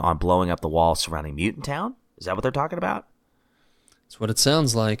planning on blowing up the wall surrounding Mutant Town? Is that what they're talking about? That's what it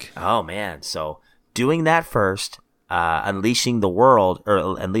sounds like. Oh, man. So doing that first, unleashing the world,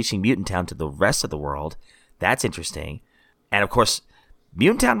 or unleashing Mutant Town to the rest of the world, that's interesting. And, of course,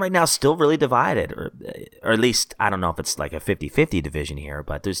 Mutant Town right now is still really divided, or at least, I don't know if it's like a 50-50 division here,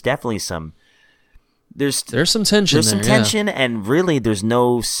 but there's definitely some... There's some tension. There's some tension, and really, there's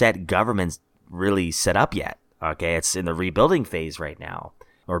no set government really set up yet. Okay, it's in the rebuilding phase right now.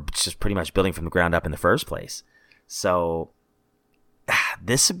 or just pretty much building from the ground up in the first place. So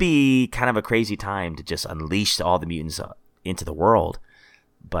this would be kind of a crazy time to just unleash all the mutants into the world.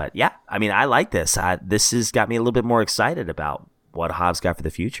 But yeah, I mean, I like this. This has got me a little bit more excited about what Hobb's got for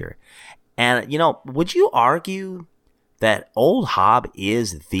the future. And, would you argue that old Hobb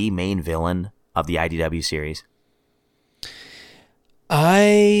is the main villain of the IDW series? I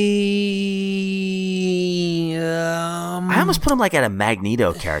almost put him like at a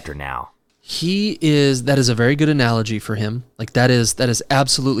Magneto character now. That is a very good analogy for him. Like that is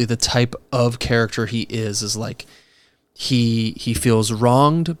absolutely the type of character he is like he feels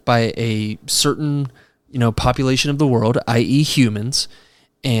wronged by a certain, population of the world, i.e. humans,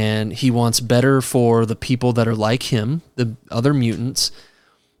 and he wants better for the people that are like him, the other mutants.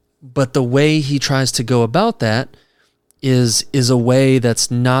 But the way he tries to go about that is a way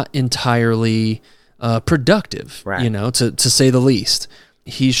that's not entirely productive, right. To say the least.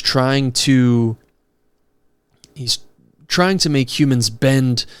 He's trying to make humans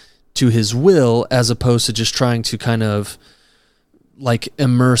bend to his will, as opposed to just trying to kind of like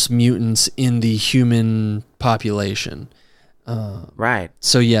immerse mutants in the human population. Right.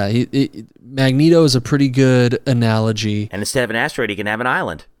 So yeah, Magneto is a pretty good analogy. And instead of an asteroid, he can have an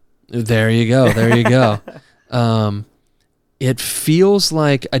island. There you go. It feels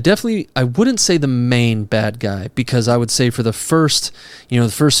like I wouldn't say the main bad guy, because I would say for the first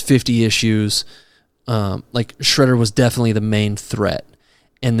 50 issues, like Shredder was definitely the main threat.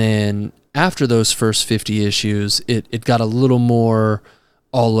 And then after those first 50 issues, it got a little more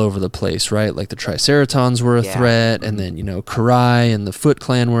all over the place, right? Like the Triceratons were a threat, and then, Karai and the Foot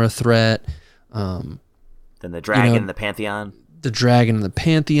Clan were a threat. Then the Dragon and the Pantheon. The Dragon and the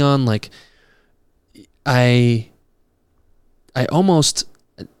Pantheon, like I don't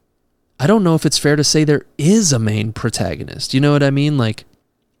know if it's fair to say there is a main protagonist. You know what I mean? Like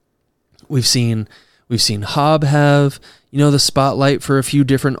we've seen Hobb have, the spotlight for a few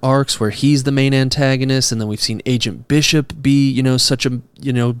different arcs where he's the main antagonist, and then we've seen Agent Bishop be, such a,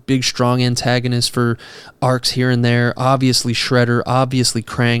 big strong antagonist for arcs here and there. Obviously Shredder, obviously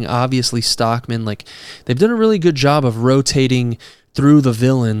Krang, obviously Stockman. Like they've done a really good job of rotating through the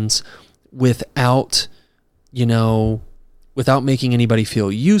villains without making anybody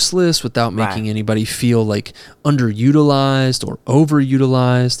feel useless, without making anybody feel like underutilized or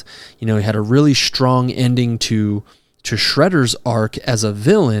overutilized. He had a really strong ending to Shredder's arc as a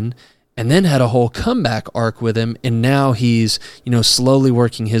villain, and then had a whole comeback arc with him, and now he's, slowly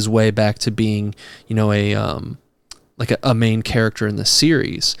working his way back to being, a main character in the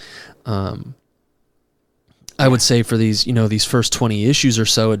series. I would say for these, these first 20 issues or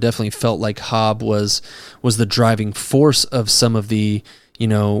so, it definitely felt like Hobb was the driving force of some of the,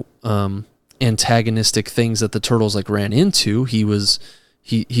 antagonistic things that the Turtles ran into. He's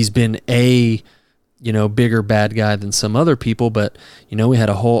been a, bigger bad guy than some other people, but, we had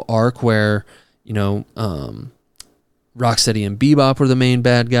a whole arc where, Rocksteady and Bebop were the main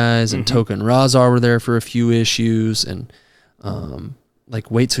bad guys, and Tokka and Rahzar were there for a few issues, and,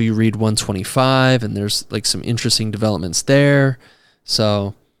 wait till you read 125, and there's some interesting developments there.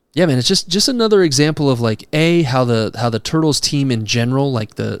 So yeah, man, it's just another example of how the Turtles team in general,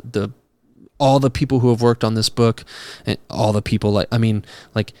 the all the people who have worked on this book, and all the people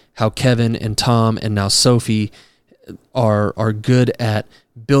how Kevin and Tom and now Sophie are good at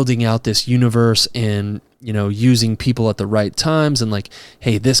building out this universe and using people at the right times, and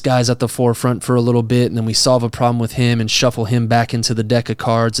hey, this guy's at the forefront for a little bit, and then we solve a problem with him and shuffle him back into the deck of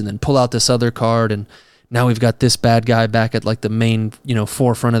cards, and then pull out this other card, and now we've got this bad guy back at the main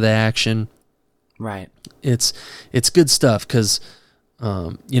forefront of the action. Right. It's good stuff, because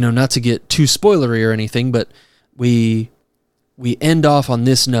not to get too spoilery or anything, but we end off on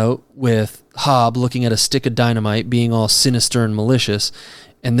this note with Hobb looking at a stick of dynamite, being all sinister and malicious,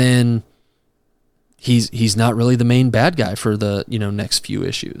 and then he's not really the main bad guy for the next few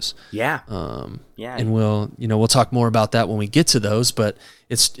issues. Yeah. And we'll talk more about that when we get to those. But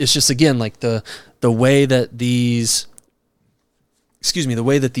it's just, again, the way that these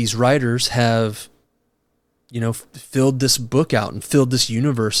writers have filled this book out and filled this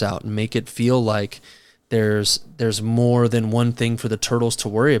universe out and make it feel like there's more than one thing for the Turtles to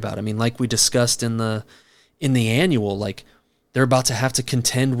worry about. I mean, like we discussed in the annual, they're about to have to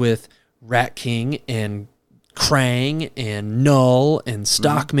contend with Rat King and Krang and Null and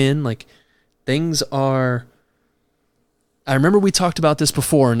Stockman. Things are... I remember we talked about this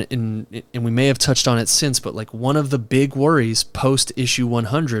before, and we may have touched on it since, but one of the big worries post issue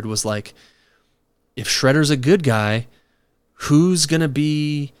 100 was if Shredder's a good guy, who's going to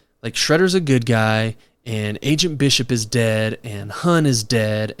be... Shredder's a good guy, and Agent Bishop is dead, and Hun is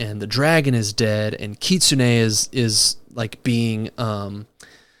dead, and the dragon is dead, and Kitsune is like being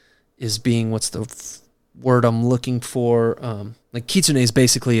what's the word I'm looking for? Like Kitsune is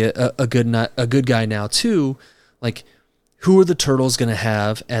basically a good guy now too. Like, who are the turtles going to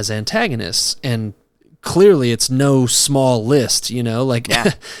have as antagonists? And clearly it's no small list, you know, like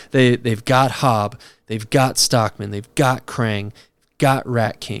they've got Hob, they've got Stockman, they've got Krang, got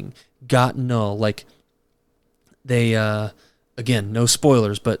Rat King, got Null. Like, they, again, no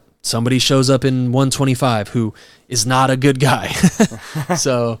spoilers, but somebody shows up in 125 who is not a good guy.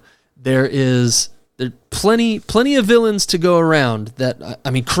 So there's plenty of villains to go around. That,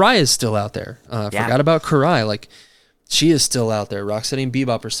 I mean, Karai is still out there. Forgot about Karai. Like, she is still out there. Rocksteady and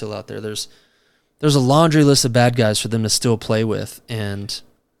Bebop are still out there. There's a laundry list of bad guys for them to still play with, and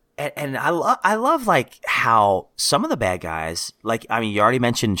I love like how some of the bad guys, like, I mean, you already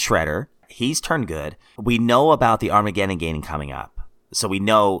mentioned Shredder. He's turned good. We know about the Armageddon game coming up, so we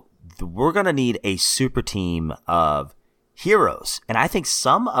know we're gonna need a super team of heroes, and I think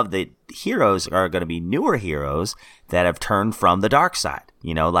some of the heroes are gonna be newer heroes that have turned from the dark side.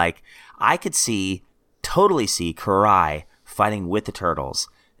 You know, like, I could totally see Karai fighting with the Turtles,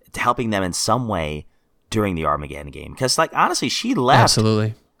 helping them in some way during the Armageddon game. Because, like, honestly, she left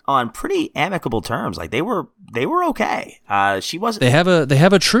absolutely on pretty amicable terms. Like, they were okay. She wasn't. They have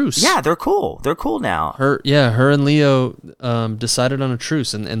a truce. Yeah, they're cool. They're cool now. Her and Leo decided on a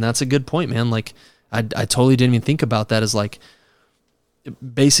truce, and that's a good point, man. Like, I totally didn't even think about that as, like,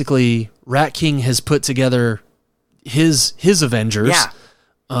 basically Rat King has put together his Avengers. Yeah.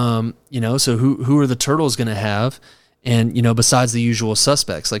 You know, so who are the Turtles going to have? And, you know, besides the usual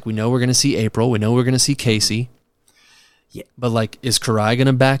suspects, like, we know we're going to see April, we know we're going to see Casey. Yeah. But, like, is Karai going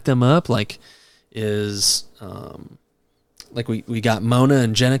to back them up? Like, like we got Mona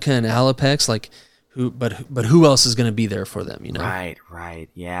and Jenica and Alapex, like, but who else is going to be there for them, you know? Right.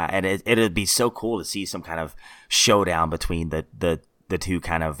 Yeah. And it'd be so cool to see some kind of showdown between the two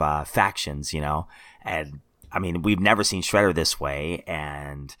kind of factions, you know? And, I mean, we've never seen Shredder this way,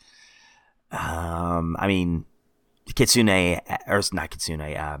 and I mean,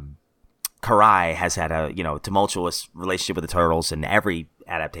 Karai has had a, you know, tumultuous relationship with the Turtles in every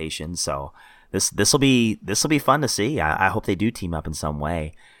adaptation, so this will be fun to see. I hope they do team up in some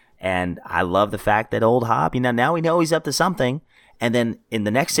way, and I love the fact that old Hob, you know, now we know he's up to something, and then in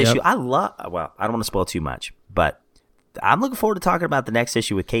the next issue, I don't want to spoil too much, but I'm looking forward to talking about the next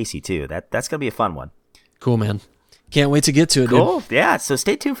issue with Casey too. That's gonna be a fun one. Cool, man. Can't wait to get to it, Cool. dude. Yeah, so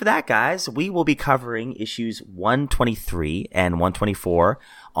stay tuned for that, guys. We will be covering issues 123 and 124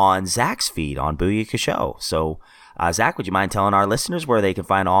 on Zach's feed on Booyaka Show. So, Zach, would you mind telling our listeners where they can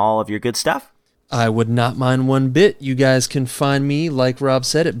find all of your good stuff? I would not mind one bit. You guys can find me, like Rob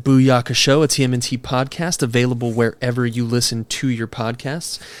said, at Booyaka Show, a TMNT podcast, available wherever you listen to your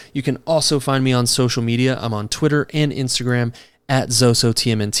podcasts. You can also find me on social media. I'm on Twitter and Instagram at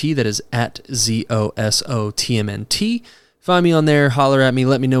ZosoTMNT. That is at ZOSOTMNT. Find me on there, holler at me,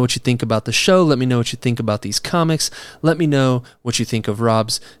 let me know what you think about the show, let me know what you think about these comics, let me know what you think of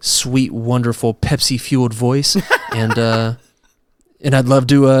Rob's sweet, wonderful, Pepsi-fueled voice, and I'd love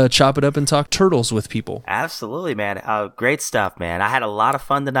to chop it up and talk Turtles with people. Absolutely, man. Great stuff, man. I had a lot of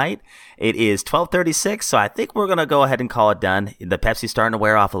fun tonight. It is 12:36, so I think we're going to go ahead and call it done. The Pepsi's starting to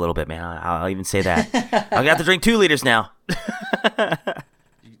wear off a little bit, man. I'll even say that. I'm going to have to drink 2 liters now.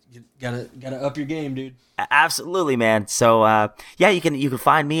 You gotta up your game, dude. Absolutely, man. So, yeah, you can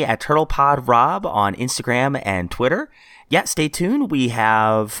find me at TurtlePodRob on Instagram and Twitter. Yeah, stay tuned. We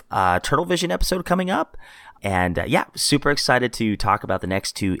have a Turtle Vision episode coming up. And, yeah, super excited to talk about the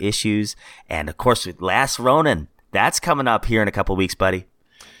next 2 issues. And, of course, with Last Ronin, that's coming up here in a couple of weeks, buddy.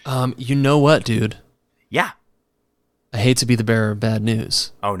 You know what, dude? Yeah. I hate to be the bearer of bad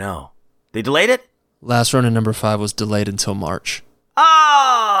news. Oh, no. They delayed it? Last Ronin number 5 was delayed until March.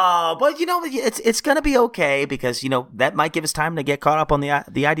 Oh, but, you know, it's going to be okay because, you know, that might give us time to get caught up on the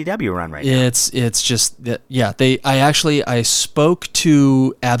IDW run right now. It's just that, yeah, I spoke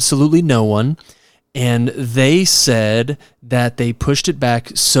to absolutely no one. And they said that they pushed it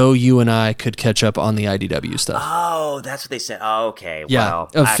back so you and I could catch up on the IDW stuff. Oh, that's what they said. Oh, okay. Yeah,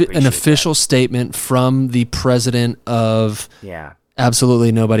 Well, an official statement from the president of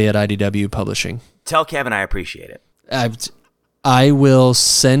absolutely nobody at IDW Publishing. Tell Kevin I appreciate it. I will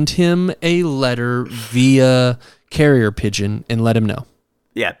send him a letter via carrier pigeon and let him know.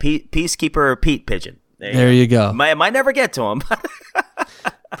 Yeah, Peacekeeper Pete Pigeon. There you go. Might never get to him.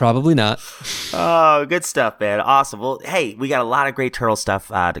 Probably not. Oh, good stuff, man. Awesome. Well, hey, we got a lot of great turtle stuff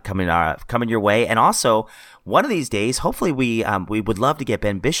to coming your way. And also, one of these days, hopefully we would love to get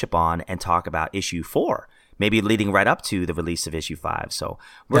Ben Bishop on and talk about issue 4. Maybe leading right up to the release of issue 5. So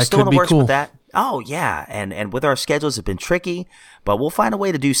we're still in the works with that. Oh, yeah. And with our schedules, it's been tricky, but we'll find a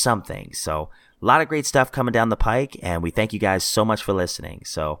way to do something. So a lot of great stuff coming down the pike, and we thank you guys so much for listening.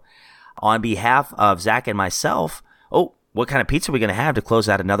 So on behalf of Zach and myself, what kind of pizza are we going to have to close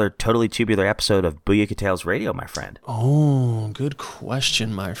out another Totally Tubular episode of Booyaka Tales Radio, my friend? Oh, good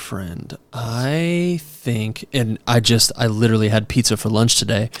question, my friend. I think, and I literally had pizza for lunch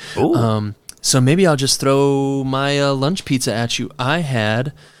today. Ooh. So maybe I'll just throw my lunch pizza at you. I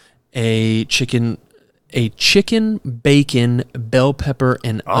had a chicken, bacon, bell pepper,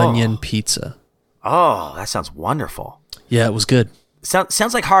 and onion pizza. Oh, that sounds wonderful. Yeah, it was good.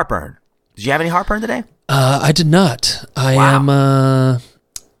 Sounds like heartburn. Did you have any heartburn today? I did not. I am.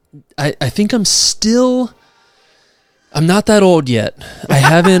 I think I'm still. I'm not that old yet. I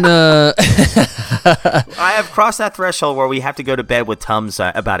haven't. I have crossed that threshold where we have to go to bed with Tums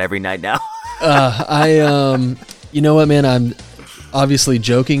about every night now. You know what, man? I'm obviously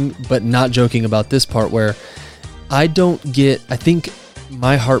joking, but not joking about this part where I don't get. I think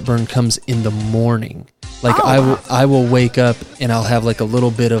my heartburn comes in the morning. Like I will wake up and I'll have like a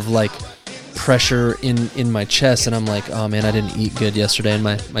little bit of like pressure in my chest, and I'm like, oh man, I didn't eat good yesterday, and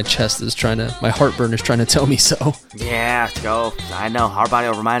my chest is my heartburn is trying to tell me so. Yeah, go. I know. Our body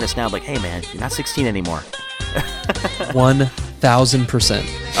will remind us now, like, hey man, you're not 16 anymore. 1000%.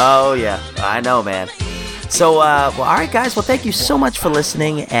 Oh yeah, I know, man. So, well, all right, guys. Well, thank you so much for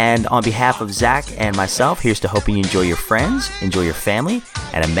listening. And on behalf of Zach and myself, here's to hoping you enjoy your friends, enjoy your family,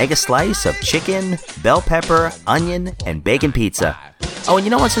 and a mega slice of chicken, bell pepper, onion, and bacon pizza. Oh, and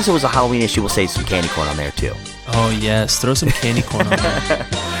you know what? Since it was a Halloween issue, we'll save some candy corn on there, too. Oh, yes. Throw some candy corn on there.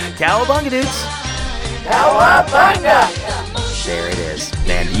 Cowabunga, dudes. Cowabunga! There it is.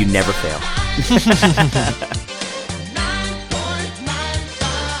 Man, you never fail.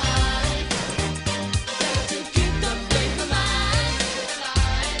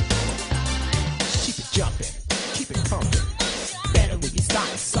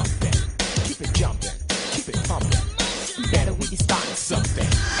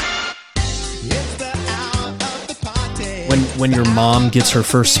 When your mom gets her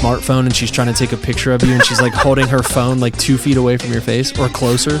first smartphone and she's trying to take a picture of you and she's like holding her phone like 2 feet away from your face or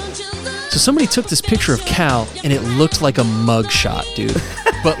closer. So somebody took this picture of Cal and it looked like a mug shot, dude.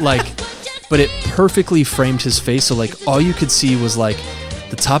 But it perfectly framed his face. So like all you could see was like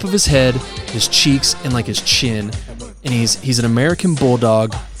the top of his head, his cheeks, and like his chin. And he's an American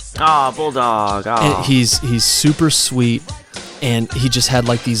bulldog. Oh, bulldog. Oh. And he's super sweet. And he just had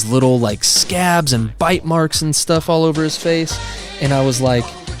like these little like scabs and bite marks and stuff all over his face. And I was like,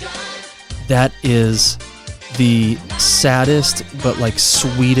 that is the saddest but like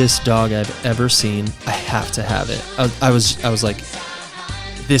sweetest dog I've ever seen. I have to have it. I was like,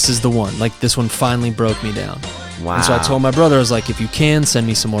 this is the one. Like this one finally broke me down. Wow. And so I told my brother, I was like, if you can, send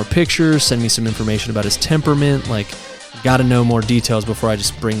me some more pictures, send me some information about his temperament. Like, got to know more details before I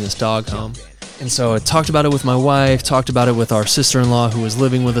just bring this dog home. And so I talked about it with my wife, talked about it with our sister-in-law who was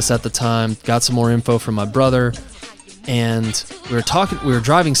living with us at the time, got some more info from my brother, and we were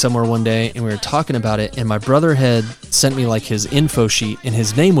driving somewhere one day and we were talking about it, and my brother had sent me like his info sheet and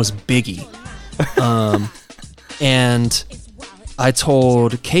his name was Biggie. And I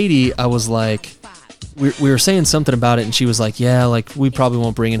told Katie, I was like, we were saying something about it and she was like, yeah, like we probably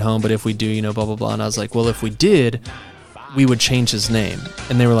won't bring it home, but if we do, you know, blah, blah, blah. And I was like, well, if we did, we would change his name.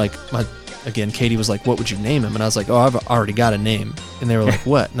 And they were like, again, Katie was like, what would you name him? And I was like, oh, I've already got a name. And they were like,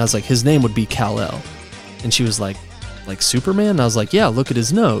 what? And I was like, his name would be Kal-El. And she was like Superman? And I was like, yeah, look at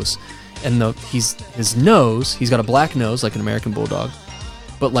his nose. And his nose, he's got a black nose like an American bulldog,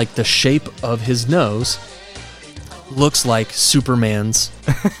 but like the shape of his nose looks like Superman's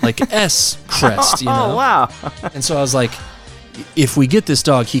like S crest, you know? Oh, wow. And so I was like, if we get this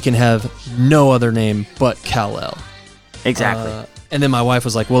dog, he can have no other name but Kal-El. Exactly. And then my wife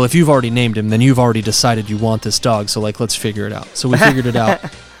was like, well, if you've already named him, then you've already decided you want this dog. So, like, let's figure it out. So we figured it out.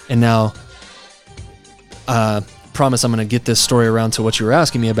 And now, promise I'm going to get this story around to what you were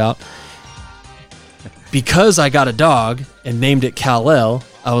asking me about. Because I got a dog and named it Kal-El,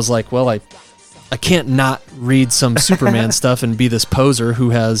 I was like, well, I can't not read some Superman stuff and be this poser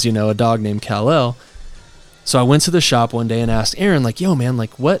who has, you know, a dog named Kal-El. So I went to the shop one day and asked Aaron, like, yo, man,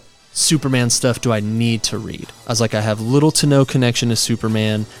 like, what Superman stuff do I need to read? I was like, I have little to no connection to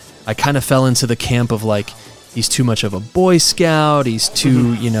Superman. I kind of fell into the camp of like, he's too much of a Boy Scout, he's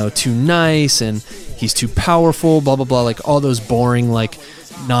too, you know, too nice, and he's too powerful, blah, blah, blah, like all those boring, like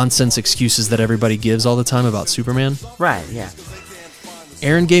nonsense excuses that everybody gives all the time about Superman. Right, yeah.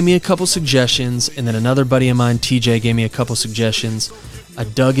 Aaron gave me a couple suggestions, and then another buddy of mine, TJ, gave me a couple suggestions. I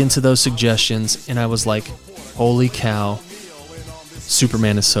dug into those suggestions, and I was like, holy cow,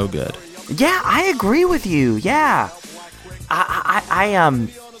 Superman is so good. Yeah, I agree with you. Yeah.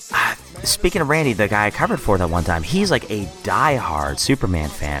 Speaking of Randy, the guy I covered for that one time, he's like a diehard Superman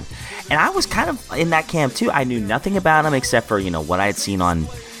fan. And I was kind of in that camp too. I knew nothing about him except for, what I had seen on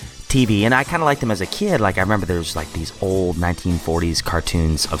TV, and I kind of liked him as a kid. Like, I remember there's like these old 1940s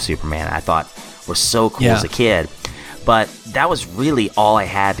cartoons of Superman I thought were so cool as a kid. But that was really all I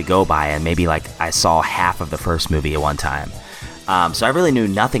had to go by, and maybe like I saw half of the first movie at one time. So I really knew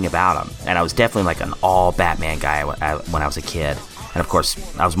nothing about him, and I was definitely like an all Batman guy when I was a kid. And of course,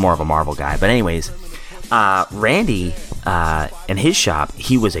 I was more of a Marvel guy. But anyways, Randy, in his shop,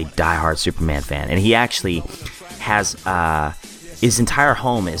 he was a diehard Superman fan, and he actually has his entire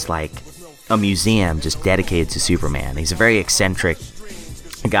home is like a museum just dedicated to Superman. He's a very eccentric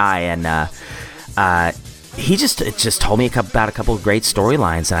guy, and he just told me about a couple of great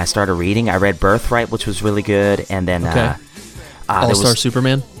storylines, and I started reading. I read Birthright, which was really good, and then All-Star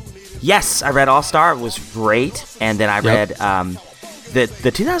Superman. Yes, I read All-Star. It was great, and then I read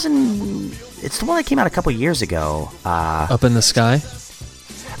the 2000. It's the one that came out a couple years ago. Up in the Sky?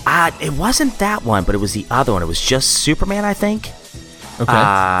 It wasn't that one, but it was the other one. It was just Superman, I think. Okay.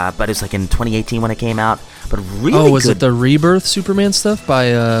 But it was like in 2018 when it came out. But really Oh, was good. it the Rebirth Superman stuff by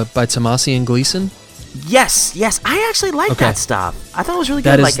Tomasi and Gleason? Yes. I actually like that stuff. I thought it was really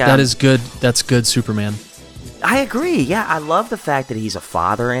That good. is that is good. That's good Superman. I agree. Yeah, I love the fact that he's a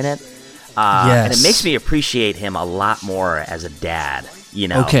father in it. Yes. And it makes me appreciate him a lot more as a dad,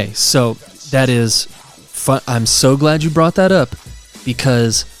 Okay, so that is fun. I'm so glad you brought that up,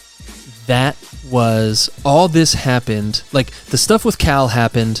 because that was all this happened. Like, the stuff with Cal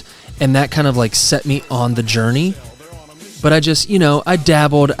happened, and that kind of like set me on the journey. But I just, I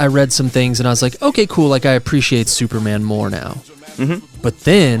dabbled, I read some things, and I was like, okay, cool, like I appreciate Superman more now. Mm-hmm. But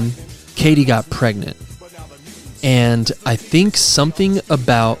then Katie got pregnant. And I think something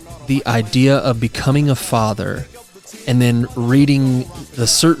about the idea of becoming a father and then reading the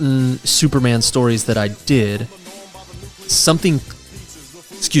certain Superman stories that I did, something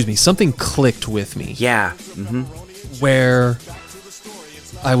clicked with me. Yeah. Mm-hmm. Where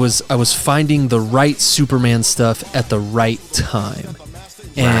I was finding the right Superman stuff at the right time.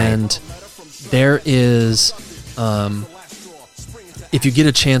 And there is, if you get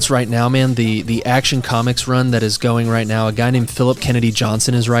a chance right now, man, the Action Comics run that is going right now, a guy named Philip Kennedy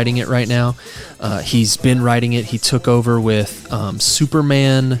Johnson is writing it right now. He's been writing it. He took over with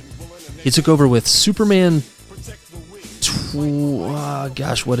Superman. He took over with Superman.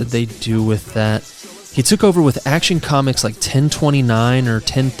 What did they do with that? He took over with Action Comics like 1029 or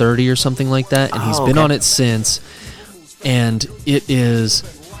 1030 or something like that, and he's been on it since. And it is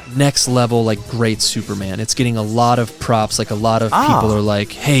next level, like, great Superman. It's getting a lot of props. Like, a lot of people are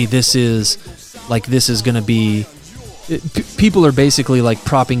like, hey, this is gonna be, people are basically like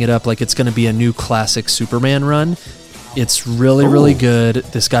propping it up like it's gonna be a new classic Superman run. It's really really good.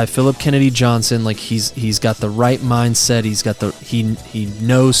 This guy Philip Kennedy Johnson, like, he's got the right mindset. He's got he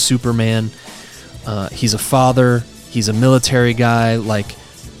knows Superman. He's a father, he's a military guy, like,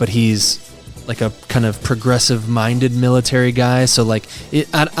 but he's like a kind of progressive-minded military guy. So, like,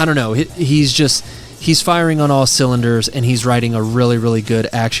 I don't know. He's firing on all cylinders, and he's writing a really, really good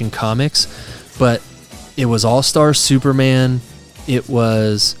Action Comics. But it was All-Star Superman. It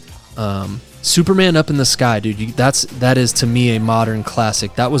was Superman Up in the Sky, dude. That is to me a modern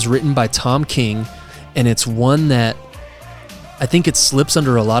classic. That was written by Tom King, and it's one that I think it slips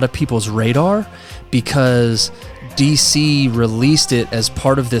under a lot of people's radar because DC released it as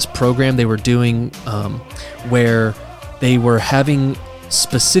part of this program they were doing, where they were having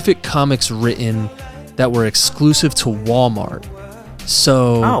specific comics written that were exclusive to Walmart.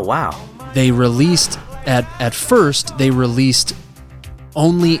 So they released at first they released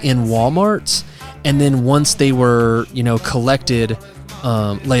only in Walmarts, and then once they were collected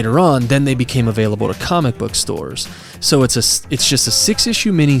later on, then they became available to comic book stores. So it's just a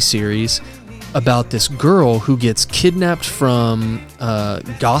 6-issue miniseries about this girl who gets kidnapped from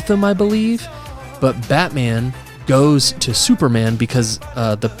Gotham, I believe, but Batman goes to Superman because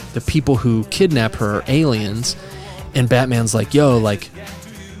the people who kidnap her are aliens, and Batman's like, yo, like,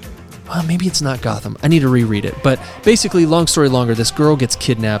 well, maybe it's not Gotham. I need to reread it. But basically, long story longer, this girl gets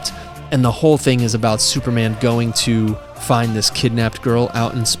kidnapped, and the whole thing is about Superman going to find this kidnapped girl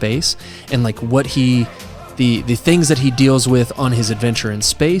out in space, and like what he the things that he deals with on his adventure in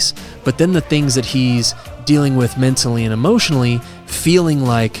space, but then the things that he's dealing with mentally and emotionally, feeling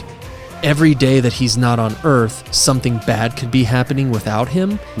like every day that he's not on Earth, something bad could be happening without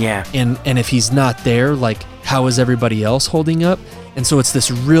him. Yeah. And if he's not there, like, how is everybody else holding up? And so it's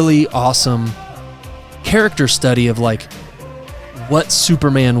this really awesome character study of like what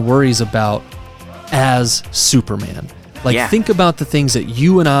Superman worries about as Superman. Like, think about the things that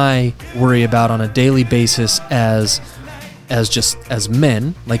you and I worry about on a daily basis as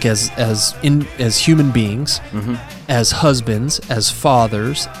men, like as human beings, as husbands, as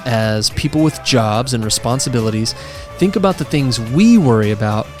fathers, as people with jobs and responsibilities. Think about the things we worry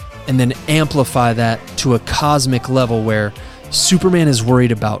about and then amplify that to a cosmic level where Superman is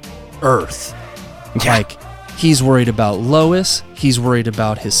worried about Earth. Yeah. Like, he's worried about Lois, he's worried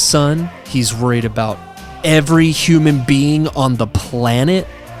about his son, he's worried about every human being on the planet,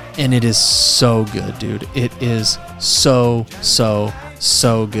 and it is so good, dude. It is so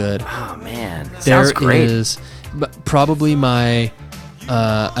good. Oh man, sounds There great. is probably my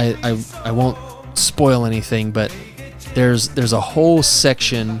I won't spoil anything, but there's a whole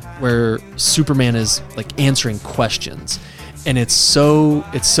section where Superman is like answering questions, and it's so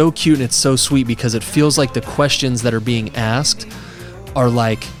cute and it's so sweet because it feels like the questions that are being asked are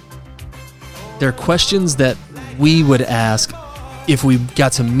like they're questions that we would ask if we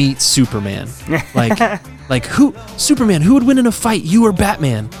got to meet Superman. Like who would win in a fight, you or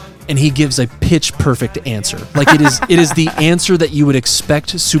Batman? And he gives a pitch perfect answer. Like it is the answer that you would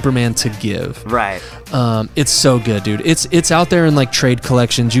expect Superman to give. Right. It's so good, dude. It's out there in like trade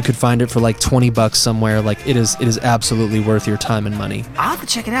collections. You could find it for like $20 somewhere. Like it is absolutely worth your time and money. I'll have to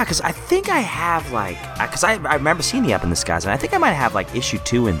check it out because I think I have like, because I remember seeing the Up in the Skies, and I think I might have like issue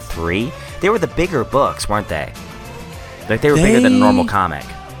 2 and 3. They were the bigger books, weren't they? Like they were bigger than a normal comic.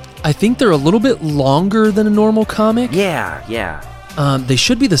 I think they're a little bit longer than a normal comic. Yeah. They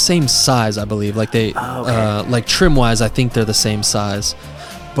should be the same size, I believe. Like they, like trim wise, I think they're the same size,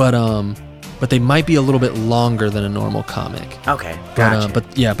 but they might be a little bit longer than a normal comic. Okay, gotcha.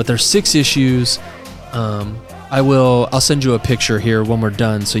 But there's 6 issues. I'll send you a picture here when we're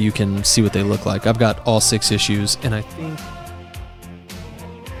done so you can see what they look like. I've got all 6 issues, and I think.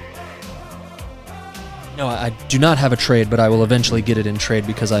 No, I do not have a trade, but I will eventually get it in trade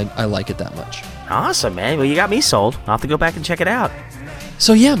because I like it that much. Awesome, man. Well, you got me sold. I'll have to go back and check it out.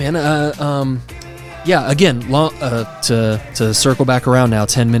 So yeah, man. Again, to circle back around now,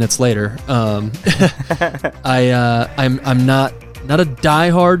 10 minutes later. I'm not a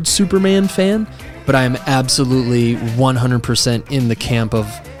diehard Superman fan, but I am absolutely 100% in the camp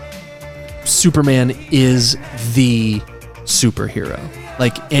of Superman is the superhero.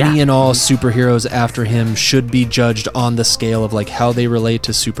 Like any and all superheroes after him should be judged on the scale of like how they relate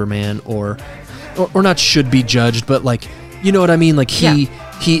to Superman, or not should be judged, but like, you know what I mean? Like he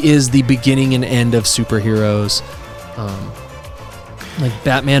is the beginning and end of superheroes. Like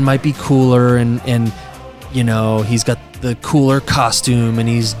Batman might be cooler and you know, he's got the cooler costume and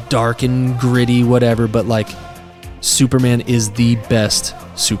he's dark and gritty, whatever, but like Superman is the best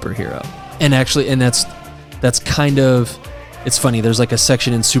superhero. And actually, and that's kind of, it's funny, there's like a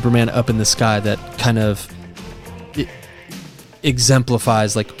section in Superman Up in the Sky that kind of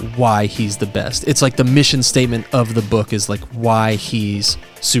exemplifies like why he's the best. It's like the mission statement of the book is like why he's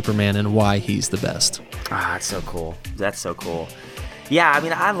Superman and why he's the best. Ah, that's so cool. That's so cool. Yeah, I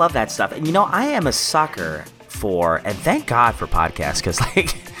mean, I love that stuff. And you know, I am a sucker for, and thank God for podcasts, because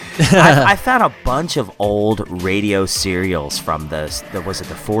like I found a bunch of old radio serials from was it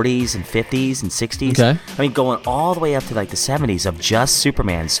the 40s and 50s and 60s? Okay. I mean, going all the way up to like the 70s of just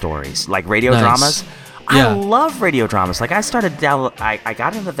Superman stories, like radio dramas. Yeah. I love radio dramas. Like I started I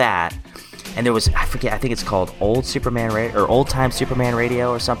got into that, and there was, I forget, I think it's called Old Superman Radio or Old Time Superman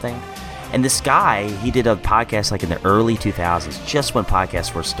Radio or something. And this guy, he did a podcast like in the early 2000s, just when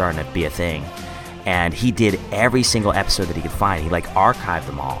podcasts were starting to be a thing. And he did every single episode that he could find. He like archived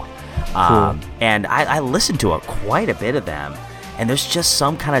them all. Cool. And I listened to quite a bit of them. And there's just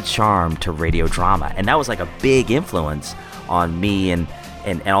some kind of charm to radio drama. And that was like a big influence on me and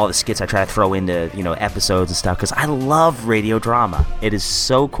all the skits I try to throw into, you know, episodes and stuff, because I love radio drama. It is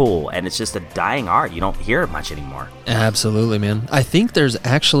so cool, and it's just a dying art. You don't hear it much anymore. Absolutely, man. I think there's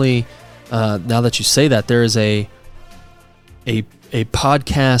actually, now that you say that, there is a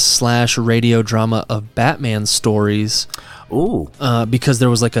podcast / radio drama of Batman stories. Ooh. Because there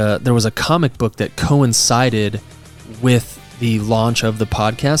was a comic book that coincided with the launch of the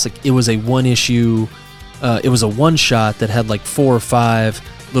podcast. Like it was a one issue. It was a one shot that had like 4 or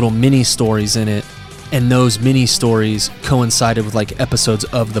 5 little mini stories in it, and those mini stories coincided with like episodes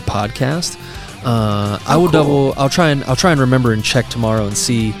of the podcast. I will cool. I'll try and remember and check tomorrow and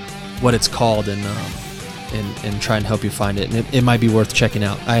see what it's called and try and help you find it. And it might be worth checking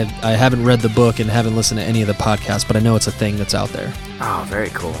out. I haven't read the book and haven't listened to any of the podcasts, but I know it's a thing that's out there. Oh, very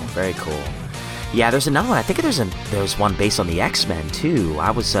cool. Very cool. Yeah, there's another one. I think there's one based on the X-Men too.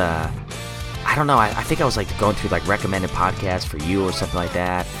 I was I don't know. I think I was like going through like recommended podcasts for you or something like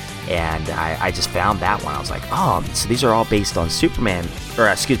that, and I just found that one. I was like, oh, so these are all based on X-Men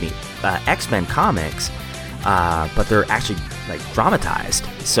comics, but they're actually like dramatized.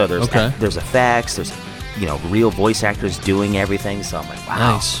 So there's there's effects, there's real voice actors doing everything. So I'm like,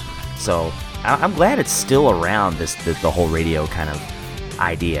 wow. Nice. So I'm glad it's still around. The whole radio kind of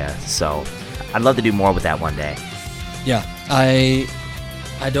idea. So I'd love to do more with that one day. Yeah, I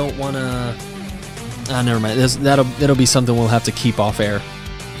don't want to. Never mind. That'll be something we'll have to keep off air.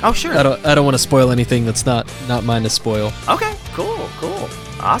 Oh, sure. I don't want to spoil anything that's not mine to spoil. Okay, cool.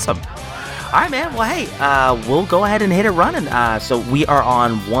 Awesome. All right, man. Well, hey, we'll go ahead and hit it running. So we are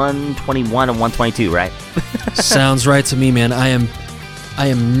on 121 and 122, right? Sounds right to me, man. I am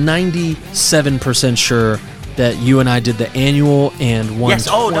 97% sure that you and I did the annual and 120. Yes.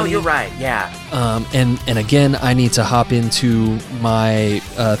 Oh no, you're right. Yeah. And again, I need to hop into my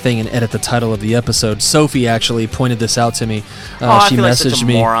thing and edit the title of the episode. Sophie actually pointed this out to me. She I feel like messaged such a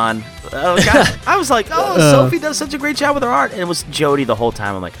me. Moron. God, I was like, Sophie does such a great job with her art, and it was Jody the whole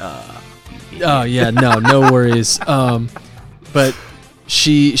time. I'm like, Oh yeah, no worries. But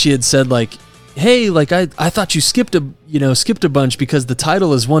she had said like, hey, like I thought you skipped a bunch because the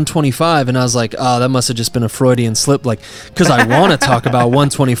title is 125, and I was like, oh, that must have just been a Freudian slip, like, because I want to talk about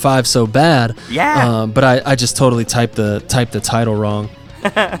 125 so bad. Yeah. But I just totally typed the title wrong.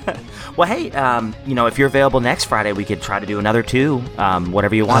 Well, hey, if you're available next Friday, we could try to do another 2,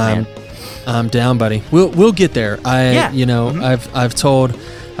 whatever you want, man. I'm down, buddy. We'll get there. Mm-hmm.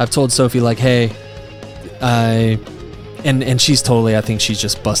 I've told Sophie like, hey, And she's totally, I think she's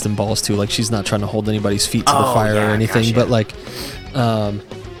just busting balls too. Like, she's not trying to hold anybody's feet to the fire or anything. Gotcha. But like,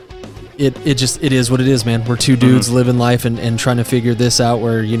 it is what it is, man. We're two dudes living life and trying to figure this out.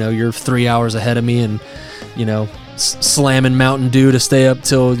 Where you're 3 hours ahead of me, and slamming Mountain Dew to stay up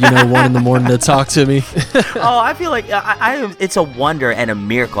till 1 in the morning to talk to me. I feel like it's a wonder and a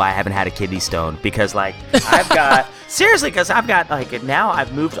miracle I haven't had a kidney stone, because like I've got now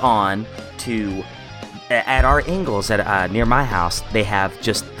I've moved on to. At our Ingles near my house, they have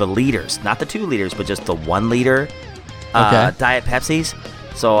just the liters, not the 2 liters, but just the 1 liter Diet Pepsis.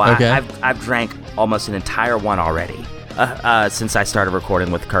 So I've drank almost an entire one already since I started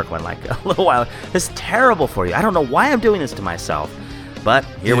recording with Kirkland like a little while. It's terrible for you. I don't know why I'm doing this to myself, but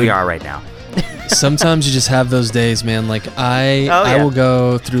here we are right now. Sometimes you just have those days, man. Like I will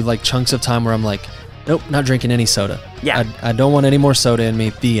go through like chunks of time where I'm like, nope, not drinking any soda. Yeah. I don't want any more soda in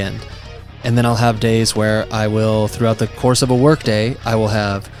me. The end. And then I'll have days where I will, throughout the course of a work day, I will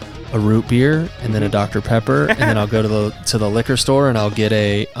have a root beer and then a Dr. Pepper, and then I'll go to the liquor store and I'll get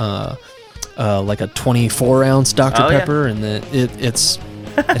a like a 24-ounce Dr. Pepper, and then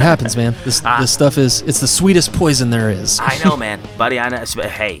it happens, man. This stuff it's the sweetest poison there is. I know, man, buddy. I know.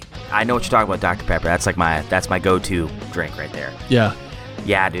 Hey, I know what you're talking about, Dr. Pepper. That's my go-to drink right there. Yeah.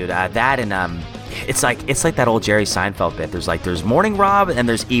 Yeah, dude. That and it's like that old Jerry Seinfeld bit. There's Morning Rob and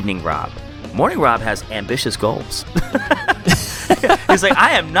there's Evening Rob. Morning Rob has ambitious goals. He's like,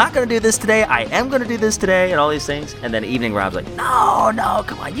 I am not going to do this today. I am going to do this today, and all these things. And then Evening Rob's like, no,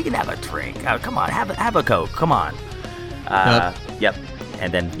 come on, you can have a drink. Oh, come on, have a Coke. Come on. Yep.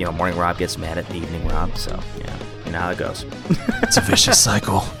 And then Morning Rob gets mad at the Evening Rob. So you know how it goes. It's a vicious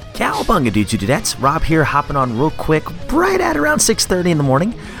cycle. Cowabunga, dudettes. Rob here, hopping on real quick, right at around 6:30 in the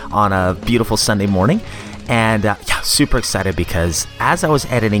morning on a beautiful Sunday morning. And super excited because as I was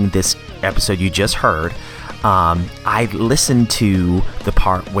editing this episode you just heard, I listened to the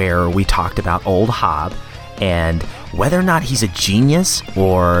part where we talked about old Hob and whether or not he's a genius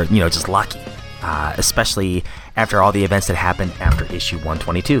or, just lucky, especially after all the events that happened after issue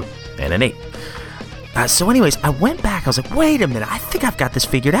 122 and an 8. So anyways, I went back. I was like, wait a minute. I think I've got this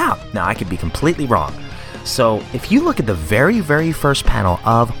figured out. Now, I could be completely wrong. So if you look at the very, very first panel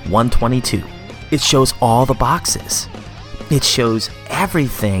of 122, it shows all the boxes. It shows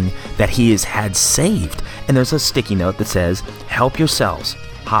everything that he has had saved. And there's a sticky note that says, help yourselves,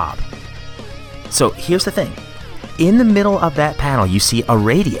 Hob. So here's the thing. In the middle of that panel, you see a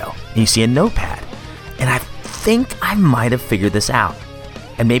radio and you see a notepad. And I think I might have figured this out.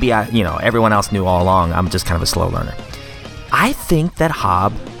 And maybe everyone else knew all along. I'm just kind of a slow learner. I think that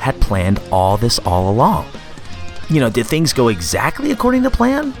Hob had planned all this all along. Did things go exactly according to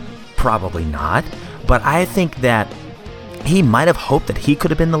plan? Probably not. But I think that he might have hoped that he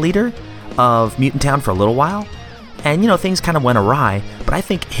could have been the leader, of Mutant Town for a little while. And, things kind of went awry, but I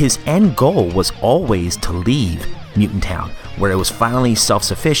think his end goal was always to leave Mutant Town, where it was finally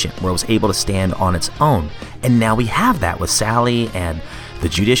self-sufficient, where it was able to stand on its own. And now we have that with Sally and the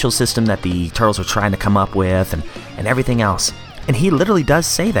judicial system that the Turtles are trying to come up with and everything else. And he literally does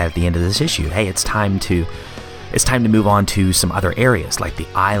say that at the end of this issue. Hey, it's time to move on to some other areas, like the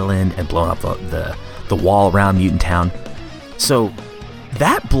island and blowing up the wall around Mutant Town. So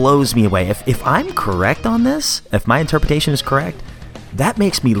that blows me away. If I'm correct on this, if my interpretation is correct, that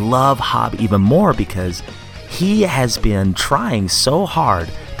makes me love Hob even more, because he has been trying so hard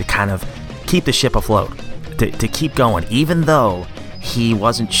to kind of keep the ship afloat, to keep going, even though he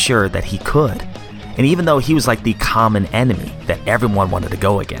wasn't sure that he could. And even though he was like the common enemy that everyone wanted to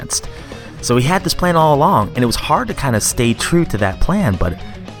go against. So he had this plan all along, and it was hard to kind of stay true to that plan, but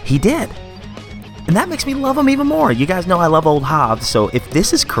he did. And that makes me love him even more. You guys know I love old Hobbs, so if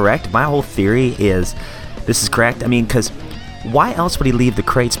this is correct, my whole theory is this is correct. I mean, because why else would he leave the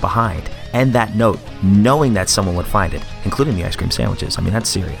crates behind and that note, knowing that someone would find it, including the ice cream sandwiches? I mean, that's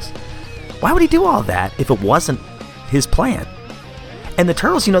serious. Why would he do all that if it wasn't his plan? And the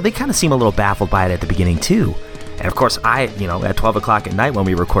Turtles, they kind of seem a little baffled by it at the beginning, too. And of course, at 12 o'clock at night when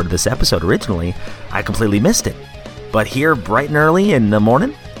we recorded this episode originally, I completely missed it. But here, bright and early in the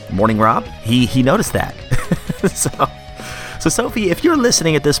morning Rob, he noticed that. So Sophie, if you're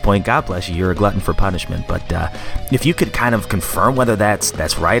listening at this point, God bless you, you're a glutton for punishment. But if you could kind of confirm whether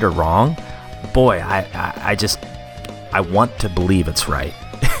that's right or wrong, boy, I want to believe it's right.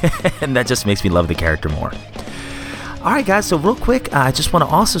 And that just makes me love the character more. All right, guys, so real quick, I just want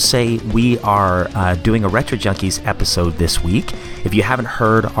to also say we are doing a Retro Junkies episode this week. If you haven't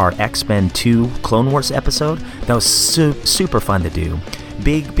heard our X-Men 2 Clone Wars episode, that was super fun to do.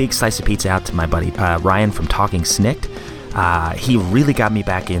 Big slice of pizza out to my buddy Ryan from Talking Snicked. He really got me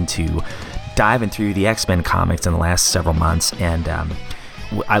back into diving through the X-Men comics in the last several months, and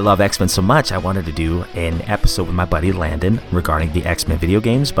I love X-Men so much, I wanted to do an episode with my buddy Landon regarding the X-Men video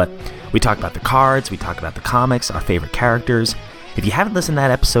games, but we talk about the cards, we talk about the comics, our favorite characters. If you haven't listened to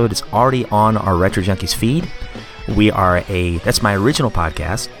that episode, it's already on our Retro Junkies feed. That's my original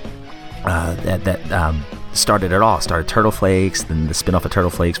podcast that started it all. Started Turtle Flakes, then the spin-off of Turtle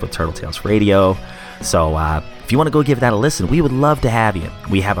Flakes with Turtle Tales Radio. So if you want to go give that a listen, we would love to have you.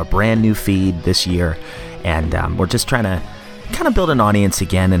 We have a brand new feed this year, and we're just trying to kind of build an audience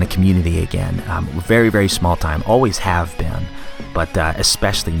again and a community again. Very, very small time, always have been, but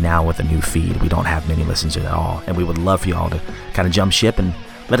especially now with a new feed, we don't have many listeners at all, and we would love for you all to kind of jump ship and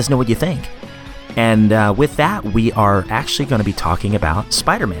let us know what you think. And with that, we are actually going to be talking about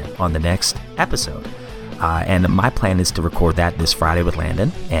Spider-Man on the next episode. And my plan is to record that this Friday with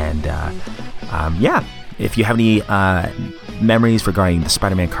Landon. And if you have any memories regarding the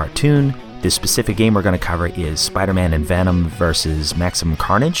Spider-Man cartoon, the specific game we're going to cover is Spider-Man and Venom versus Maximum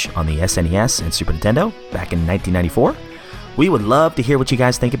Carnage on the SNES and Super Nintendo back in 1994. We would love to hear what you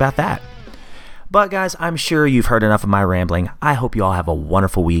guys think about that. But guys, I'm sure you've heard enough of my rambling. I hope you all have a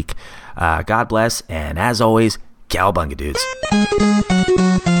wonderful week. God bless, and as always, cowabunga, dudes.